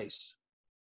this race.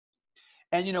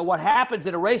 And, you know, what happens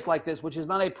in a race like this, which is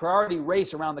not a priority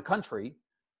race around the country,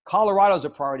 Colorado's a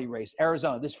priority race,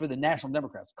 Arizona, this is for the National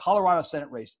Democrats, Colorado Senate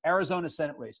race, Arizona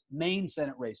Senate race, Maine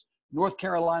Senate race, North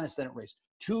Carolina Senate race,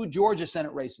 2 Georgia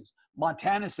Senate races,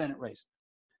 Montana Senate race.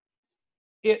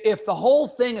 If the whole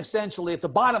thing essentially, if the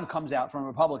bottom comes out from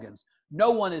Republicans, no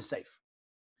one is safe.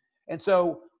 And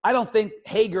so I don't think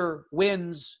Hager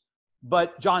wins,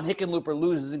 but John Hickenlooper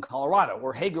loses in Colorado,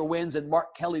 or Hager wins and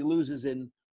Mark Kelly loses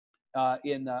in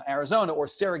in Arizona, or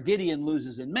Sarah Gideon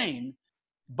loses in Maine,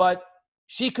 but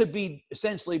she could be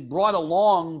essentially brought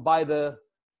along by the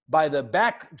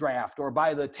backdraft or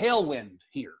by the tailwind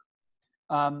here.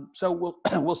 So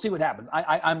we'll see what happens.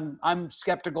 I'm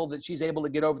skeptical that she's able to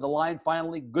get over the line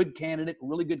finally. Good candidate,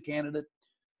 really good candidate,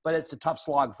 but it's a tough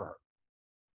slog for her.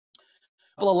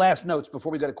 A couple of last notes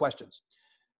before we go to questions.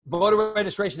 Voter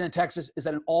registration in Texas is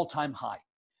at an all-time high.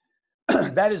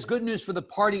 That is good news for the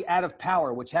party out of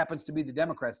power, which happens to be the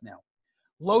Democrats now.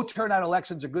 Low turnout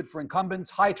elections are good for incumbents.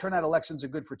 High turnout elections are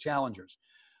good for challengers.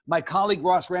 My colleague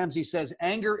Ross Ramsey says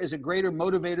anger is a greater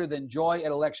motivator than joy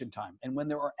at election time. And when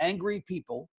there are angry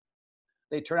people,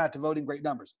 they turn out to vote in great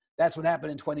numbers. That's what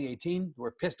happened in 2018. There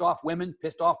were pissed off women,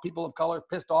 pissed off people of color,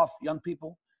 pissed off young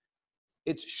people.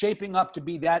 It's shaping up to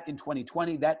be that in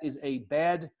 2020. That is a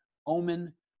bad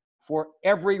omen for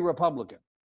every Republican.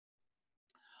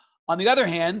 On the other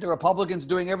hand, the Republicans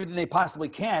doing everything they possibly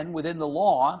can within the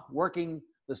law, working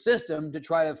the system to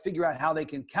try to figure out how they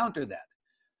can counter that.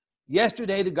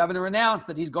 Yesterday, the governor announced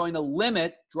that he's going to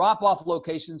limit drop-off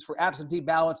locations for absentee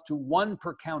ballots to 1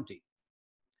 per county.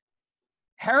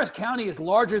 Harris County is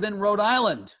larger than Rhode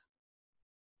Island.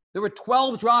 There were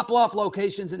 12 drop-off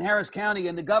locations in Harris County,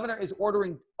 and the governor is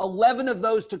ordering 11 of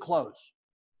those to close.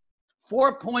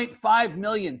 4.5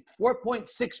 million,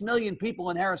 4.6 million people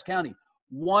in Harris County.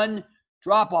 1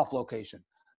 drop-off location.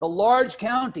 The large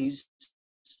counties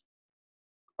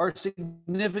are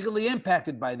significantly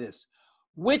impacted by this.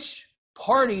 Which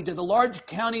party do the large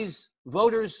counties'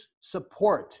 voters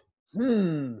support?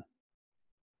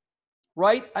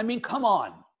 Right? I mean, come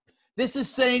on. This is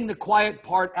saying the quiet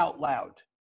part out loud.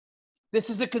 This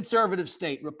is a conservative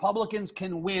state. Republicans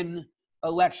can win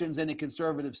elections in a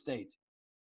conservative state.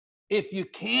 If you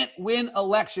can't win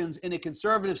elections in a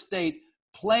conservative state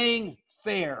playing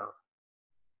fair,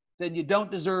 then you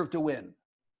don't deserve to win.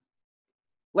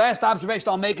 Last observation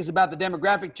I'll make is about the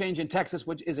demographic change in Texas,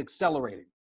 which is accelerating.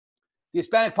 The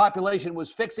Hispanic population was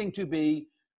fixing to be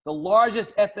the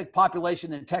largest ethnic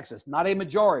population in Texas, not a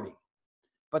majority,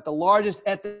 but the largest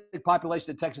ethnic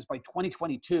population in Texas by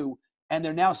 2022, and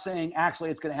they're now saying actually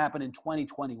it's going to happen in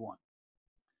 2021.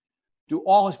 Do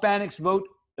all Hispanics vote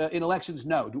in elections?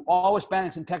 No. Do all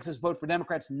Hispanics in Texas vote for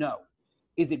Democrats? No.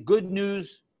 Is it good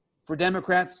news for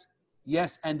Democrats?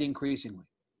 Yes, and increasingly.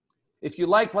 If you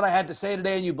like what I had to say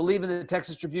today and you believe in the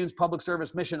Texas Tribune's public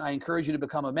service mission, I encourage you to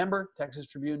become a member,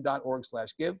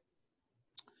 texastribune.org/give.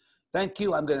 Thank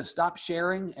you. I'm going to stop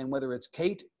sharing, and whether it's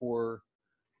Kate or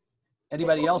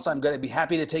anybody else, I'm going to be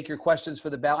happy to take your questions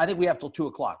for the balance. I think we have till 2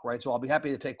 o'clock, right? So I'll be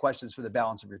happy to take questions for the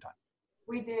balance of your time.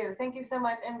 We do. Thank you so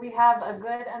much. And we have a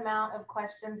good amount of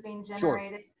questions being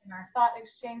generated in our thought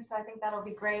exchange, so I think that'll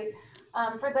be great.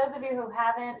 For those of you who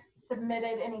haven't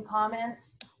submitted any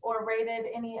comments or rated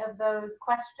any of those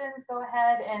questions, go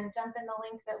ahead and jump in the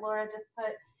link that Laura just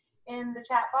put in the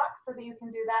chat box so that you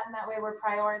can do that, and that way we're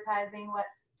prioritizing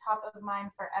what's top of mind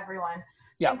for everyone.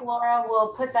 I think Laura will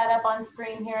put that up on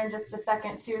screen here in just a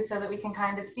second too, so that we can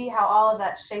kind of see how all of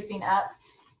that's shaping up.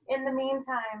 In the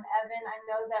meantime, Evan, I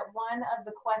know that one of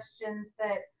the questions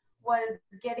that was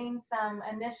getting some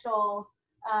initial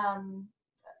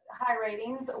high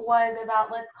ratings was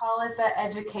about, let's call it the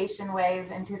education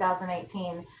wave in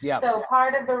 2018. So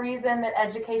part of the reason that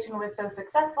education was so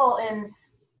successful in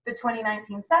the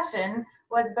 2019 session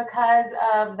was because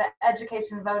of the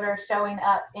education voter showing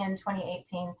up in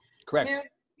 2018. Correct. Do you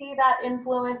see that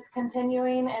influence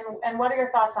continuing, and what are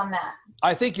your thoughts on that?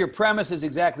 I think your premise is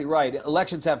exactly right.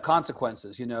 Elections have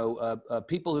consequences. You know,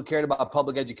 people who cared about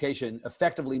public education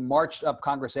effectively marched up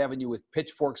Congress Avenue with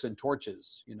pitchforks and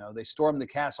torches. You know, they stormed the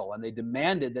castle and they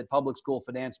demanded that public school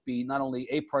finance be not only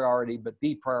a priority, but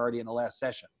the priority in the last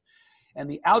session. And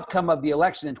the outcome of the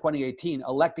election in 2018,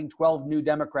 electing 12 new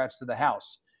Democrats to the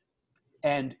House.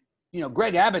 And, you know,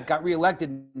 Greg Abbott got reelected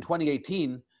in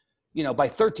 2018, you know, by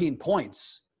 13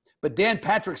 points. But Dan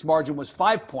Patrick's margin was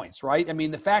 5 points, right? I mean,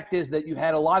 the fact is that you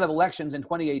had a lot of elections in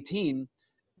 2018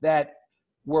 that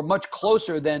were much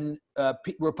closer than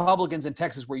Republicans in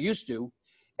Texas were used to.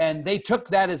 And they took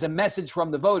that as a message from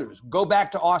the voters. Go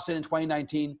back to Austin in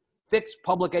 2019, fix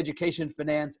public education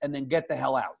finance, and then get the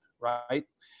hell out, right?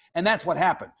 And that's what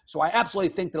happened. So I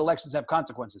absolutely think that elections have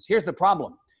consequences. Here's the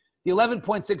problem. The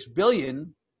 $11.6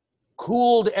 billion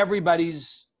cooled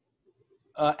everybody's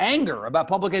anger about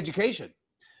public education.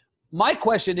 My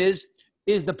question is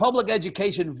the public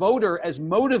education voter as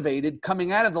motivated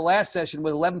coming out of the last session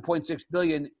with $11.6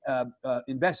 billion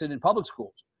invested in public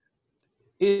schools?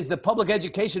 Is the public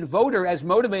education voter as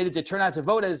motivated to turn out to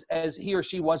vote as he or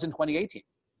she was in 2018?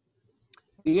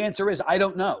 The answer is, I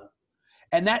don't know.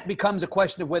 And that becomes a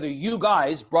question of whether you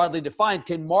guys, broadly defined,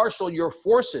 can marshal your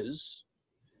forces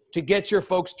to get your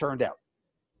folks turned out.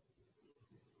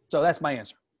 So that's my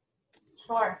answer.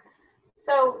 Sure.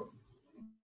 So,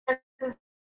 this is,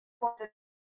 but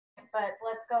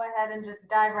let's go ahead and just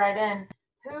dive right in.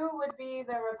 Who would be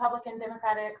the Republican,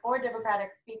 Democratic, or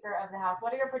Democratic Speaker of the House?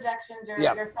 What are your projections,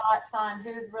 your thoughts on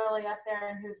who's really up there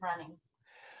and who's running?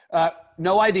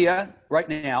 No idea right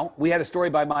now. We had a story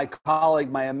by my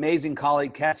colleague, my amazing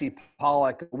colleague, Cassie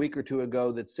Pollack, a week or two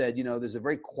ago that said, you know, there's a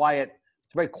very quiet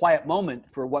moment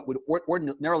for what would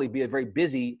ordinarily be a very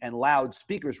busy and loud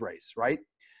speaker's race, right?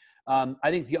 I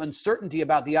think the uncertainty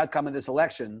about the outcome of this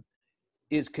election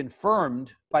is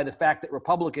confirmed by the fact that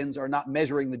Republicans are not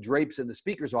measuring the drapes in the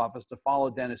speaker's office to follow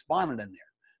Dennis Bonnen in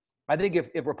there. I think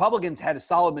if Republicans had a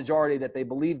solid majority that they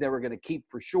believed they were going to keep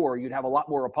for sure, you'd have a lot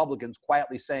more Republicans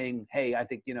quietly saying, hey, I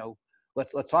think, you know,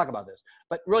 let's talk about this.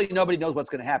 But really nobody knows what's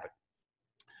going to happen.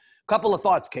 Couple of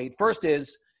thoughts, Kate. First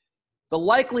is the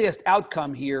likeliest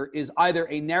outcome here is either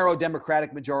a narrow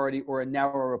Democratic majority or a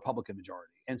narrow Republican majority.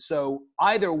 And so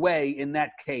either way, in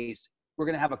that case, we're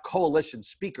going to have a coalition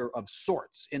speaker of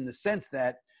sorts, in the sense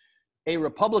that a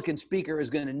Republican speaker is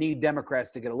going to need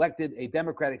Democrats to get elected. A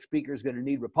Democratic speaker is going to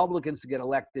need Republicans to get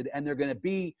elected. And they're going to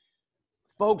be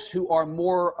folks who are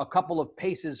more a couple of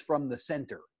paces from the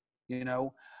center. You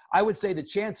know, I would say the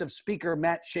chance of Speaker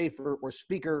Matt Schaefer or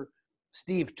Speaker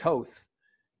Steve Toth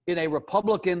in a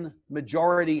Republican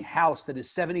majority House that is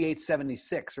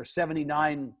 78-76 or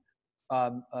 79,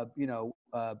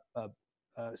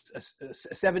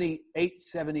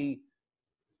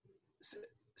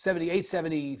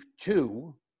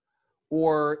 78-72,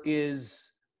 or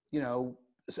is, you know,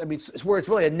 I mean, where it's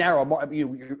really a narrow,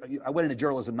 I went into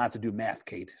journalism not to do math,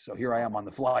 Kate, so here I am on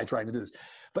the fly trying to do this.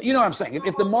 But you know what I'm saying?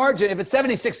 If the margin, if it's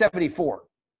 76-74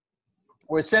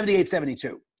 or it's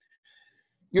 78-72,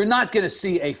 you're not going to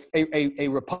see a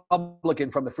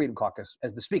Republican from the Freedom Caucus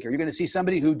as the speaker. You're going to see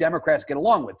somebody who Democrats get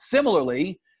along with.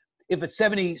 Similarly, if it's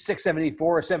 76-74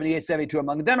 or 78-72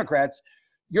 among the Democrats,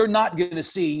 you're not going to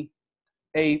see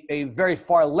a very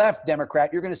far left Democrat.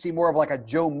 You're going to see more of like a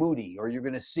Joe Moody, or you're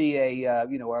going to see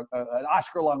an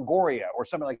Oscar Longoria or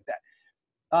something like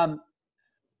that.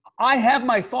 I have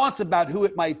my thoughts about who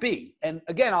it might be. And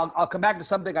again, I'll come back to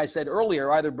something I said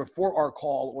earlier, either before our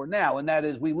call or now, and that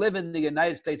is we live in the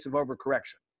United States of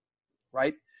overcorrection,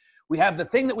 right? We have the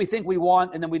thing that we think we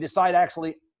want, and then we decide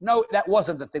actually, no, that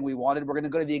wasn't the thing we wanted. We're going to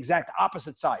go to the exact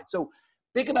opposite side. So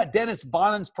think about Dennis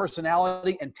Bonnen's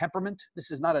personality and temperament.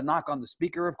 This is not a knock on the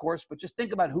speaker, of course, but just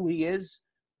think about who he is.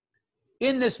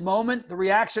 In this moment, the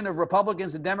reaction of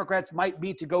Republicans and Democrats might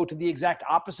be to go to the exact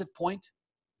opposite point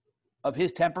of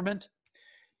his temperament.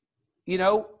 You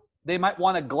know, they might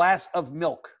want a glass of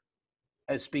milk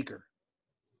as speaker.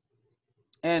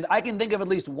 And I can think of at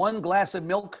least one glass of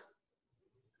milk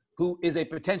who is a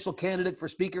potential candidate for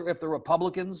speaker if the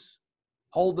Republicans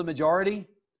hold the majority.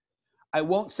 I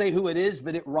won't say who it is,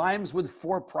 but it rhymes with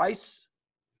for price,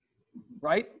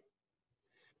 right?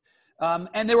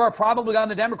 And there are probably on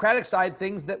the Democratic side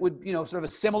things that would, you know, sort of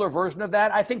a similar version of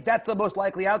that. I think that's the most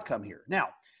likely outcome here. Now,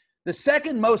 the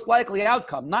second most likely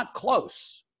outcome, not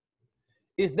close,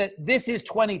 is that this is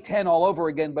 2010 all over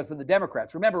again, but for the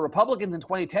Democrats. Remember, Republicans in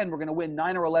 2010 were going to win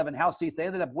 9 or 11 House seats. They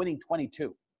ended up winning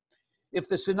 22. If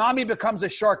the tsunami becomes a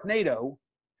Sharknado,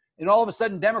 and all of a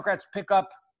sudden Democrats pick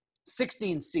up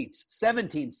 16 seats,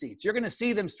 17 seats, you're going to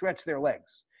see them stretch their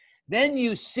legs. Then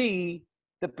you see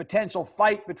the potential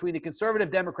fight between the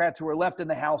conservative Democrats who are left in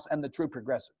the House and the true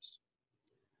progressives.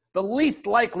 The least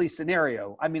likely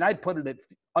scenario, I mean, I'd put it at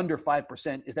under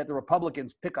 5%, is that the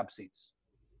Republicans pick up seats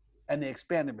and they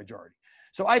expand their majority.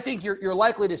 So I think you're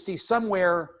likely to see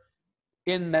somewhere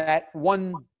in that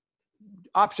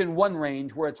option one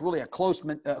range where it's really a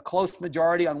close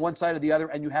majority on one side or the other,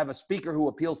 and you have a speaker who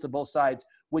appeals to both sides,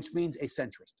 which means a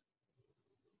centrist.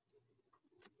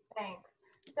 Thanks.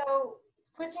 So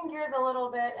switching gears a little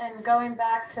bit and going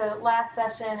back to last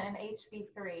session and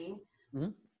HB3,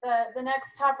 the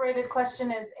next top rated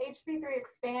question is, HB3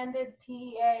 expanded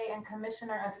TEA and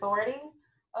commissioner authority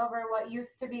over what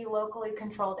used to be locally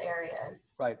controlled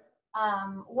areas. Right.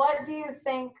 What do you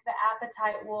think the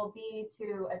appetite will be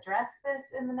to address this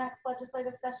in the next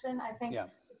legislative session? I think the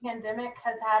pandemic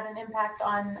has had an impact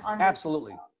on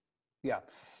Absolutely. Yeah.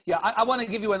 I want to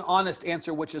give you an honest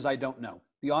answer, which is I don't know.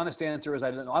 The honest answer is I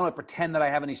don't know. I don't want to pretend that I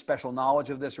have any special knowledge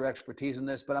of this or expertise in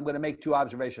this, but I'm going to make two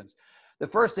observations. The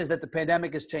first is that the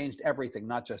pandemic has changed everything,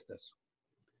 not just this.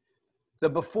 The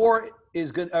before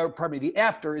is good, the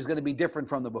after is going to be different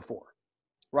from the before,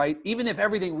 right? Even if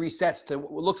everything resets to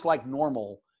what looks like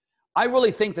normal, I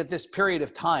really think that this period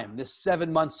of time, this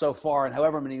 7 months so far, and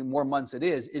however many more months it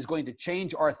is going to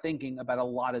change our thinking about a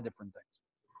lot of different things.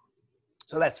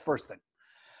 So that's the first thing.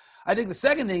 I think the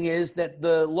second thing is that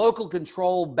the local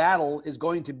control battle is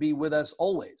going to be with us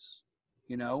always.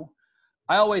 You know,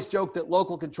 I always joke that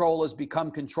local control has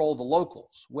become control of the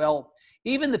locals. Well,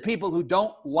 even the people who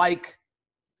don't like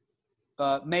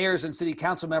mayors and city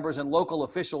council members and local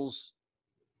officials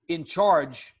in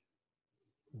charge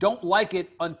don't like it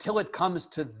until it comes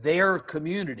to their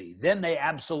community. Then they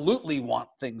absolutely want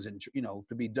things,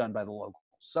 to be done by the locals.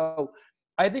 So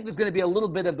I think there's going to be a little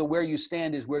bit of the where you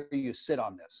stand is where you sit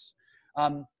on this.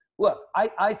 Look,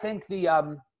 I think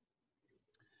the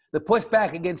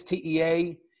pushback against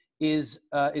TEA is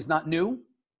not new,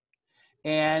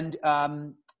 and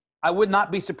I would not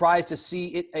be surprised to see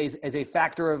it as a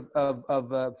factor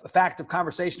of a fact of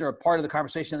conversation or a part of the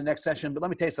conversation in the next session. But let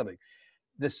me tell you something.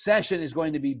 The session is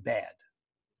going to be bad.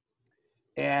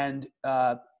 And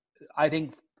I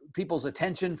think people's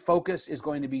attention focus is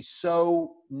going to be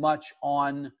so much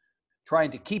on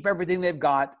trying to keep everything they've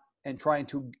got and trying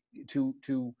to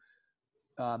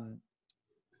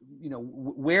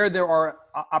where there are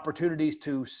opportunities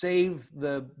to save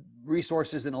the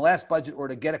resources in the last budget or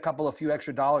to get a few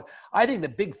extra dollars. I think the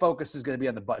big focus is going to be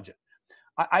on the budget.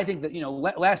 I think that,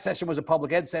 last session was a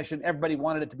public ed session. Everybody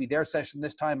wanted it to be their session.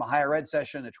 This time, a higher ed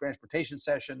session, a transportation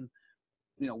session,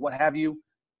 what have you.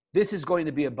 This is going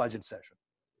to be a budget session.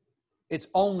 It's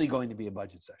only going to be a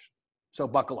budget session. So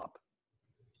buckle up.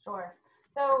 Sure.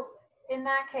 So in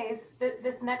that case,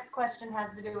 this next question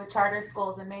has to do with charter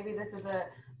schools. And maybe this is a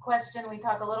question we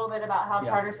talk a little bit about how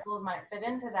charter schools might fit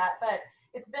into that. But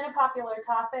it's been a popular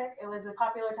topic. It was a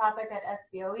popular topic at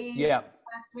SBOE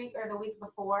last week or the week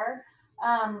before.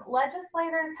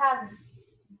 Legislators have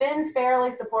been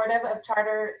fairly supportive of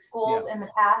charter schools in the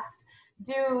past.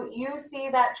 Do you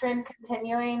see that trend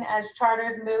continuing as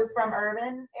charters move from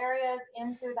urban areas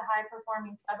into the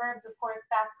high-performing suburbs? Of course,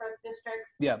 fast growth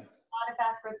districts, a lot of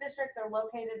fast growth districts are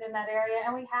located in that area,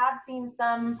 and we have seen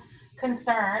some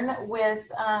concern with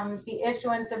the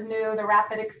issuance of the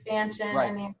rapid expansion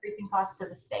and the increasing cost to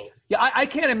the state. Yeah, I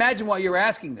can't imagine why you're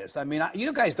asking this. I mean,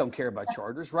 you guys don't care about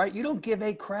charters, right? You don't give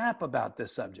a crap about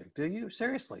this subject, do you?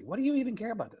 Seriously, what do you even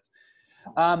care about this?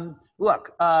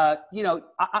 Look,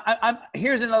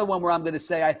 here's another one where I'm going to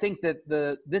say I think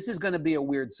that this is going to be a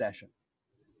weird session,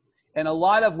 and a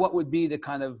lot of what would be the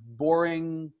kind of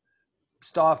boring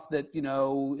stuff that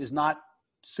is not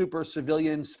super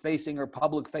civilians facing or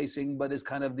public facing, but is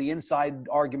kind of the inside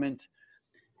argument.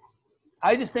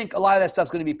 I just think a lot of that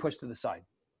stuff's going to be pushed to the side.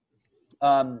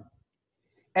 And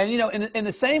in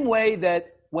the same way that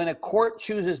when a court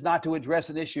chooses not to address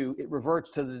an issue, it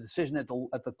reverts to the decision at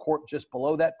the court just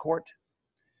below that court.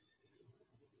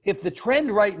 If the trend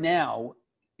right now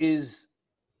is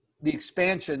the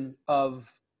expansion of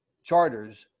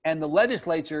charters and the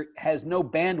legislature has no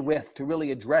bandwidth to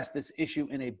really address this issue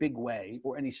in a big way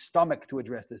or any stomach to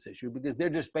address this issue because they're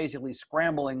just basically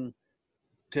scrambling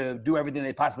to do everything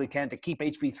they possibly can to keep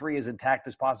HB3 as intact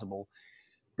as possible,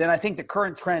 then I think the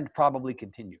current trend probably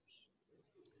continues.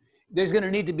 There's going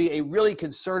to need to be a really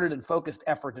concerted and focused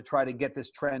effort to try to get this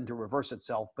trend to reverse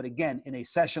itself. But again, in a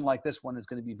session like this one, it's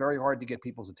going to be very hard to get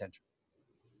people's attention.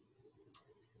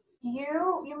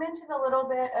 You mentioned a little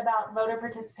bit about voter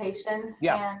participation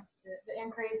and the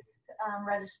increased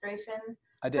registrations.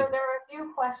 I did. So there are a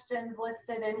few questions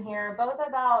listed in here, both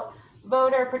about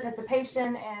voter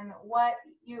participation and what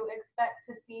you expect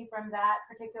to see from that,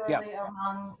 particularly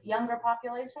among younger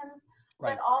populations,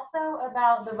 but also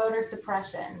about the voter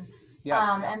suppression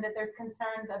and that there's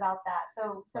concerns about that.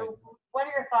 So what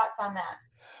are your thoughts on that?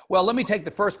 Well, let me take the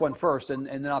first one first, and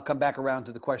then I'll come back around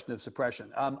to the question of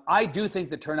suppression. I do think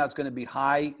the turnout's going to be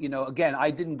high. Again, I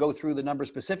didn't go through the numbers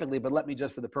specifically, but let me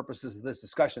just, for the purposes of this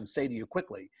discussion, say to you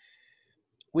quickly.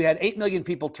 We had 8 million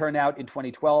people turn out in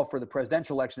 2012 for the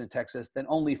presidential election in Texas, then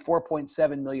only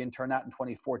 4.7 million turn out in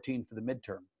 2014 for the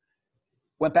midterm.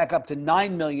 Went back up to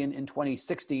 9 million in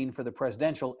 2016 for the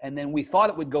presidential, and then we thought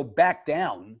it would go back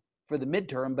down for the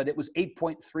midterm, but it was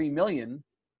 8.3 million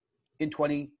in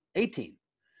 2018.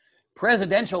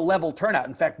 Presidential level turnout,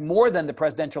 in fact, more than the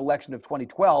presidential election of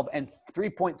 2012 and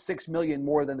 3.6 million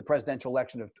more than the presidential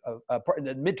election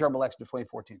the midterm election of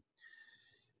 2014.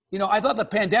 I thought the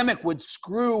pandemic would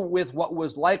screw with what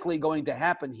was likely going to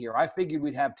happen here. I figured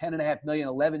we'd have 10.5 million,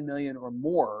 11 million or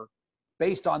more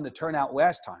based on the turnout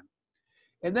last time.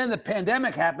 And then the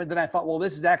pandemic happened and I thought, well,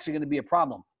 this is actually going to be a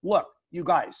problem. Look, you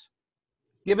guys,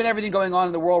 given everything going on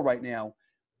in the world right now,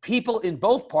 people in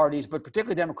both parties, but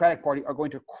particularly the Democratic Party, are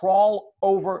going to crawl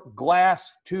over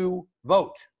glass to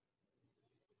vote.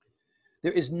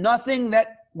 There is nothing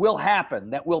that will happen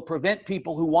that will prevent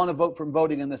people who want to vote from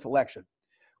voting in this election.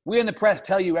 We in the press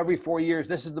tell you every 4 years,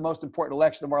 this is the most important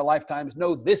election of our lifetimes.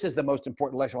 No, this is the most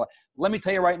important election of our life. Let me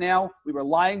tell you right now, we were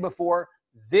lying before.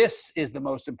 This is the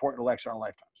most important election of our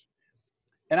lifetimes.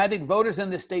 And I think voters in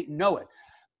this state know it.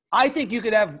 I think you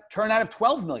could have turnout of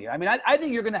 12 million. I mean, I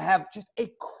think you're going to have just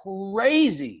a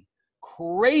crazy,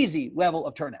 crazy level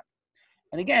of turnout.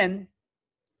 And again,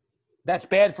 that's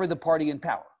bad for the party in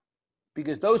power,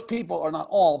 because those people are not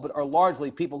all, but are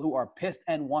largely people who are pissed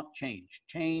and want change.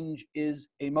 Change is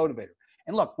a motivator.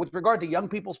 And look, with regard to young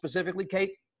people specifically,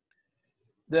 Kate,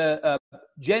 the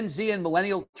Gen Z and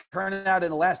millennial turnout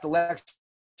in the last election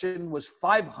was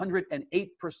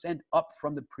 508% up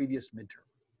from the previous midterm.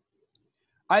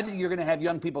 I think you're going to have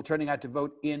young people turning out to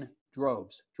vote in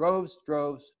droves.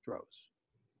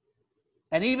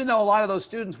 And even though a lot of those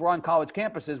students were on college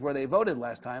campuses where they voted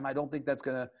last time, I don't think that's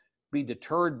going to be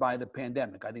deterred by the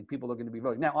pandemic. I think people are going to be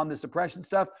voting. Now, on the suppression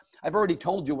stuff, I've already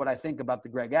told you what I think about the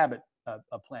Greg Abbott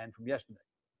plan from yesterday.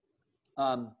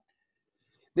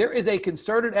 There is a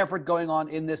concerted effort going on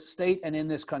in this state and in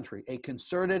this country, a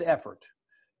concerted effort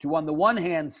to, on the one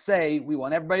hand, say we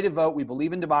want everybody to vote, we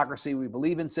believe in democracy, we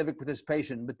believe in civic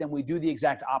participation, but then we do the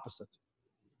exact opposite.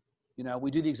 You know, we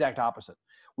do the exact opposite.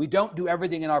 We don't do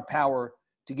everything in our power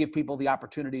to give people the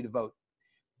opportunity to vote.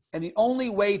 And the only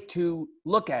way to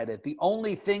look at it, the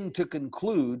only thing to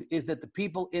conclude, is that the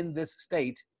people in this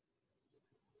state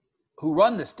who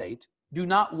run the state do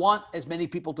not want as many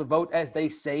people to vote as they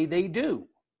say they do.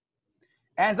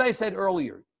 As I said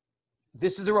earlier,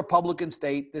 this is a Republican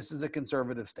state. This is a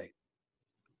conservative state.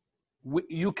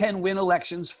 You can win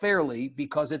elections fairly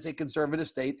because it's a conservative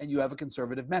state and you have a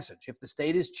conservative message. If the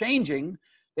state is changing,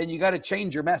 then you got to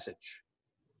change your message.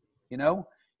 You know,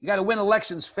 you got to win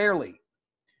elections fairly.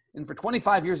 And for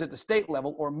 25 years at the state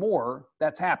level or more,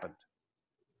 that's happened.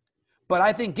 But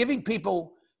I think giving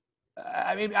people,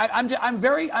 I'm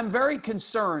very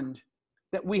concerned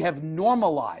that we have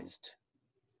normalized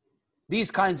these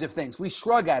kinds of things. We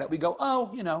shrug at it. We go, oh,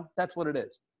 you know, that's what it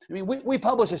is. I mean, we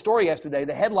published a story yesterday,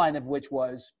 the headline of which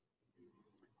was,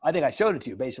 I think I showed it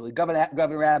to you, basically,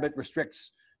 Governor Abbott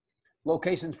restricts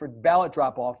locations for ballot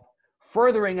drop-off,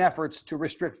 furthering efforts to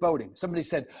restrict voting. Somebody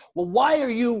said, well, why are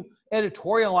you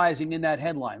editorializing in that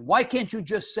headline? Why can't you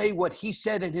just say what he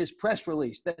said in his press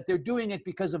release, that they're doing it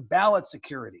because of ballot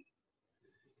security?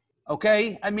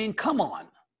 Okay? I mean, come on.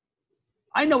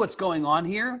 I know what's going on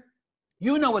here.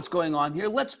 You know what's going on here.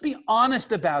 Let's be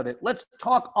honest about it. Let's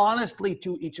talk honestly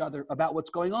to each other about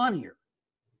what's going on here.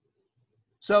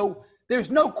 So there's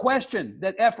no question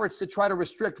that efforts to try to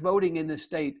restrict voting in this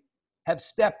state have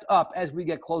stepped up as we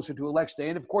get closer to election day.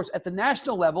 And of course, at the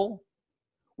national level,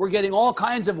 we're getting all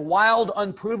kinds of wild,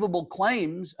 unprovable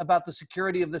claims about the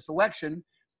security of this election.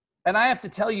 And I have to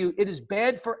tell you, it is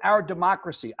bad for our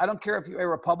democracy. I don't care if you're a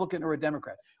Republican or a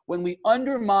Democrat. When we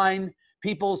undermine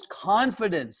people's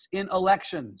confidence in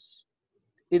elections,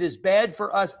 it is bad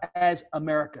for us as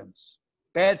Americans.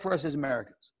 Bad for us as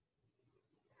Americans.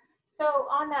 So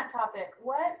on that topic,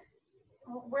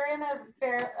 we're in a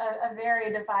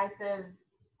very divisive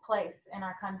place in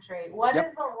our country. What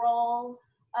is the role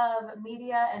of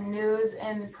media and news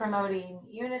in promoting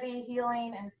unity,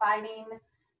 healing, and fighting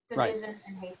division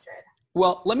and hatred?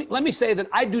 Well, let me say that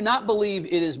I do not believe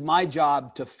it is my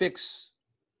job to fix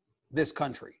this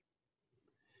country.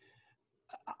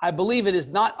 I believe it is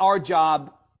not our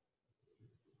job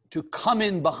to come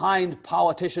in behind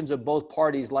politicians of both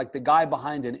parties like the guy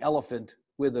behind an elephant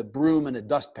with a broom and a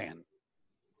dustpan.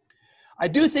 I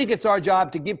do think it's our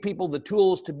job to give people the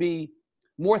tools to be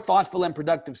more thoughtful and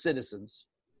productive citizens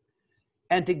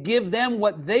and to give them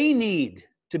what they need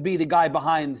to be the guy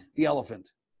behind the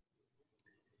elephant.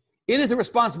 It is the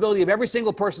responsibility of every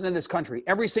single person in this country,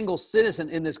 every single citizen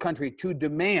in this country, to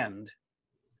demand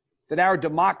that our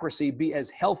democracy be as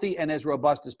healthy and as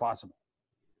robust as possible.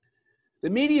 The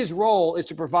media's role is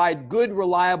to provide good,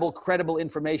 reliable, credible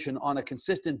information on a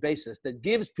consistent basis that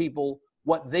gives people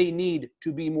what they need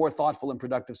to be more thoughtful and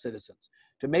productive citizens,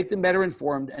 to make them better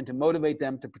informed and to motivate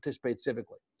them to participate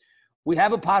civically. We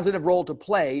have a positive role to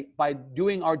play by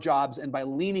doing our jobs and by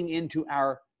leaning into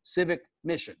our civic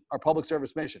mission, our public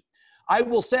service mission. I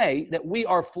will say that we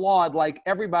are flawed like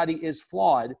everybody is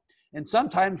flawed, and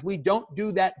sometimes we don't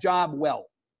do that job well.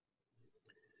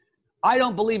 I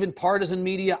don't believe in partisan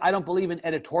media. I don't believe in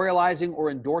editorializing or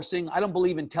endorsing. I don't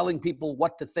believe in telling people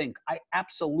what to think. I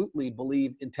absolutely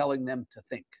believe in telling them to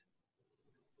think.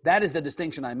 That is the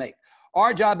distinction I make.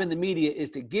 Our job in the media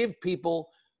is to give people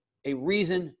a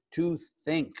reason to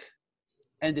think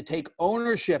and to take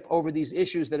ownership over these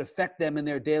issues that affect them in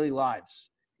their daily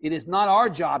lives. It is not our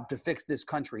job to fix this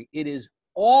country. It is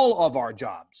all of our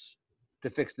jobs to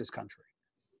fix this country.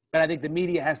 And I think the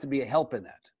media has to be a help in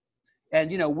that.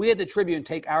 And, you know, we at the Tribune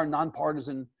take our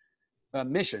nonpartisan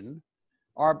mission,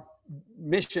 our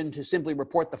mission to simply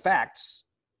report the facts,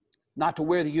 not to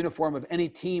wear the uniform of any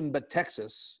team but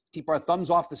Texas, keep our thumbs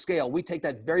off the scale. We take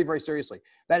that very, very seriously.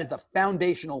 That is the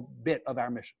foundational bit of our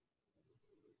mission.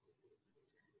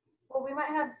 Well, we might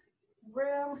have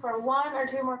room for one or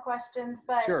two more questions,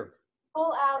 but sure.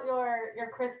 Pull out your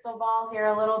crystal ball here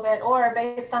a little bit, or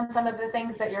based on some of the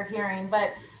things that you're hearing.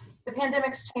 But the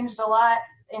pandemic's changed a lot,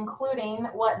 including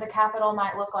what the Capitol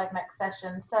might look like next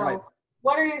session. So right.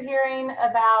 What are you hearing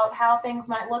about how things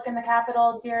might look in the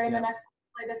Capitol during the next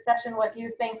legislative session? What do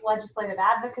you think legislative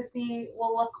advocacy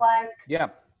will look like? Yeah,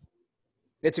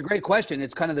 it's a great question.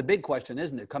 It's kind of the big question,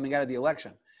 isn't it, coming out of the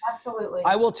election? Absolutely.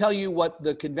 I will tell you what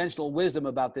the conventional wisdom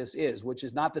about this is, which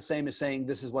is not the same as saying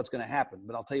this is what's going to happen,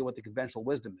 but I'll tell you what the conventional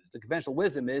wisdom is. The conventional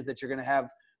wisdom is that you're going to have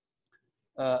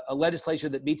a legislature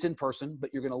that meets in person,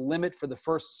 but you're going to limit for the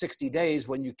first 60 days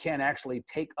when you can actually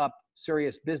take up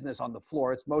serious business on the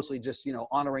floor. It's mostly just, you know,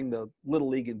 honoring the Little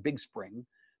League and Big Spring.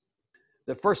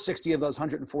 The first 60 of those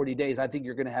 140 days, I think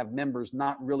you're going to have members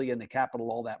not really in the Capitol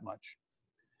all that much.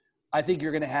 I think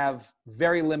you're going to have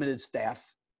very limited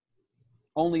staff,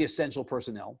 only essential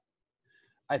personnel.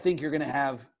 I think you're going to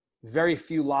have very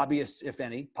few lobbyists, if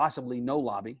any, possibly no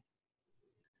lobby.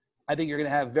 I think you're going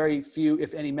to have very few,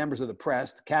 if any, members of the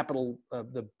press.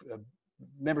 The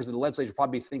members of the legislature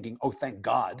probably thinking, oh, thank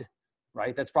God,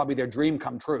 right? That's probably their dream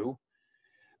come true.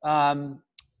 And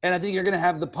I think you're going to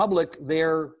have the public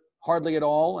there hardly at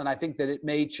all. And I think that it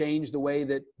may change the way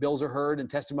that bills are heard and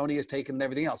testimony is taken and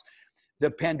everything else.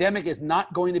 The pandemic is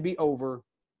not going to be over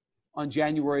on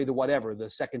January the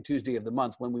second Tuesday of the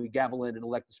month, when we gavel in and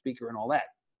elect the speaker and all that.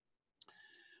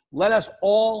 Let us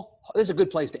all, this is a good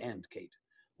place to end, Kate.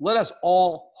 Let us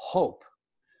all hope,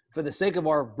 for the sake of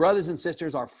our brothers and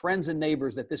sisters, our friends and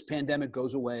neighbors, that this pandemic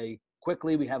goes away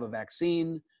quickly. We have a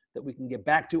vaccine, that we can get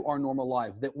back to our normal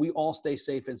lives, that we all stay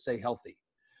safe and stay healthy.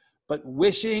 But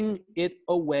wishing it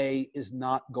away is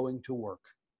not going to work.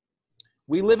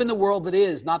 We live in the world that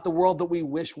is, not the world that we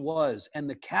wish was. And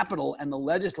the Capitol and the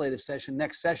legislative session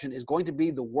next session is going to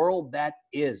be the world that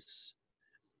is.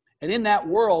 And in that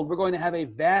world, we're going to have a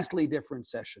vastly different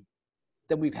session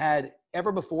than we've had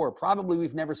ever before. Probably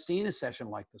we've never seen a session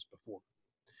like this before.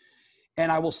 And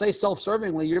I will say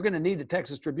self-servingly, you're going to need the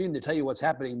Texas Tribune to tell you what's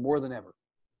happening more than ever.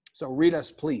 So read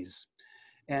us, please.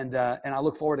 And I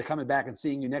look forward to coming back and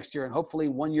seeing you next year. And hopefully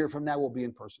 1 year from now, we'll be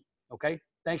in person. Okay?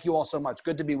 Thank you all so much.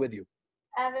 Good to be with you.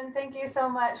 Evan, thank you so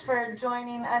much for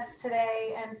joining us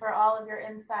today and for all of your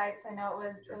insights. I know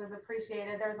it was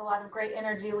appreciated. There was a lot of great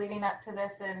energy leading up to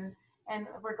this, and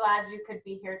we're glad you could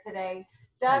be here today.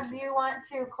 Doug, do you want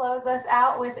to close us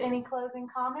out with any closing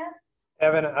comments?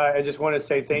 Evan, I just want to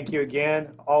say thank you again.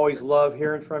 Always love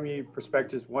hearing from you. Your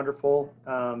perspective is wonderful,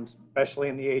 especially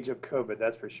in the age of COVID,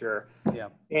 that's for sure. Yeah.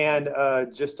 And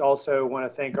just also want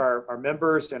to thank our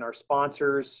members and our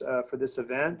sponsors for this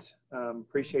event.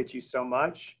 Appreciate you so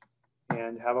much,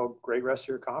 and have a great rest of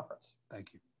your conference. Thank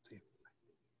you. See you.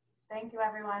 Thank you,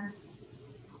 everyone.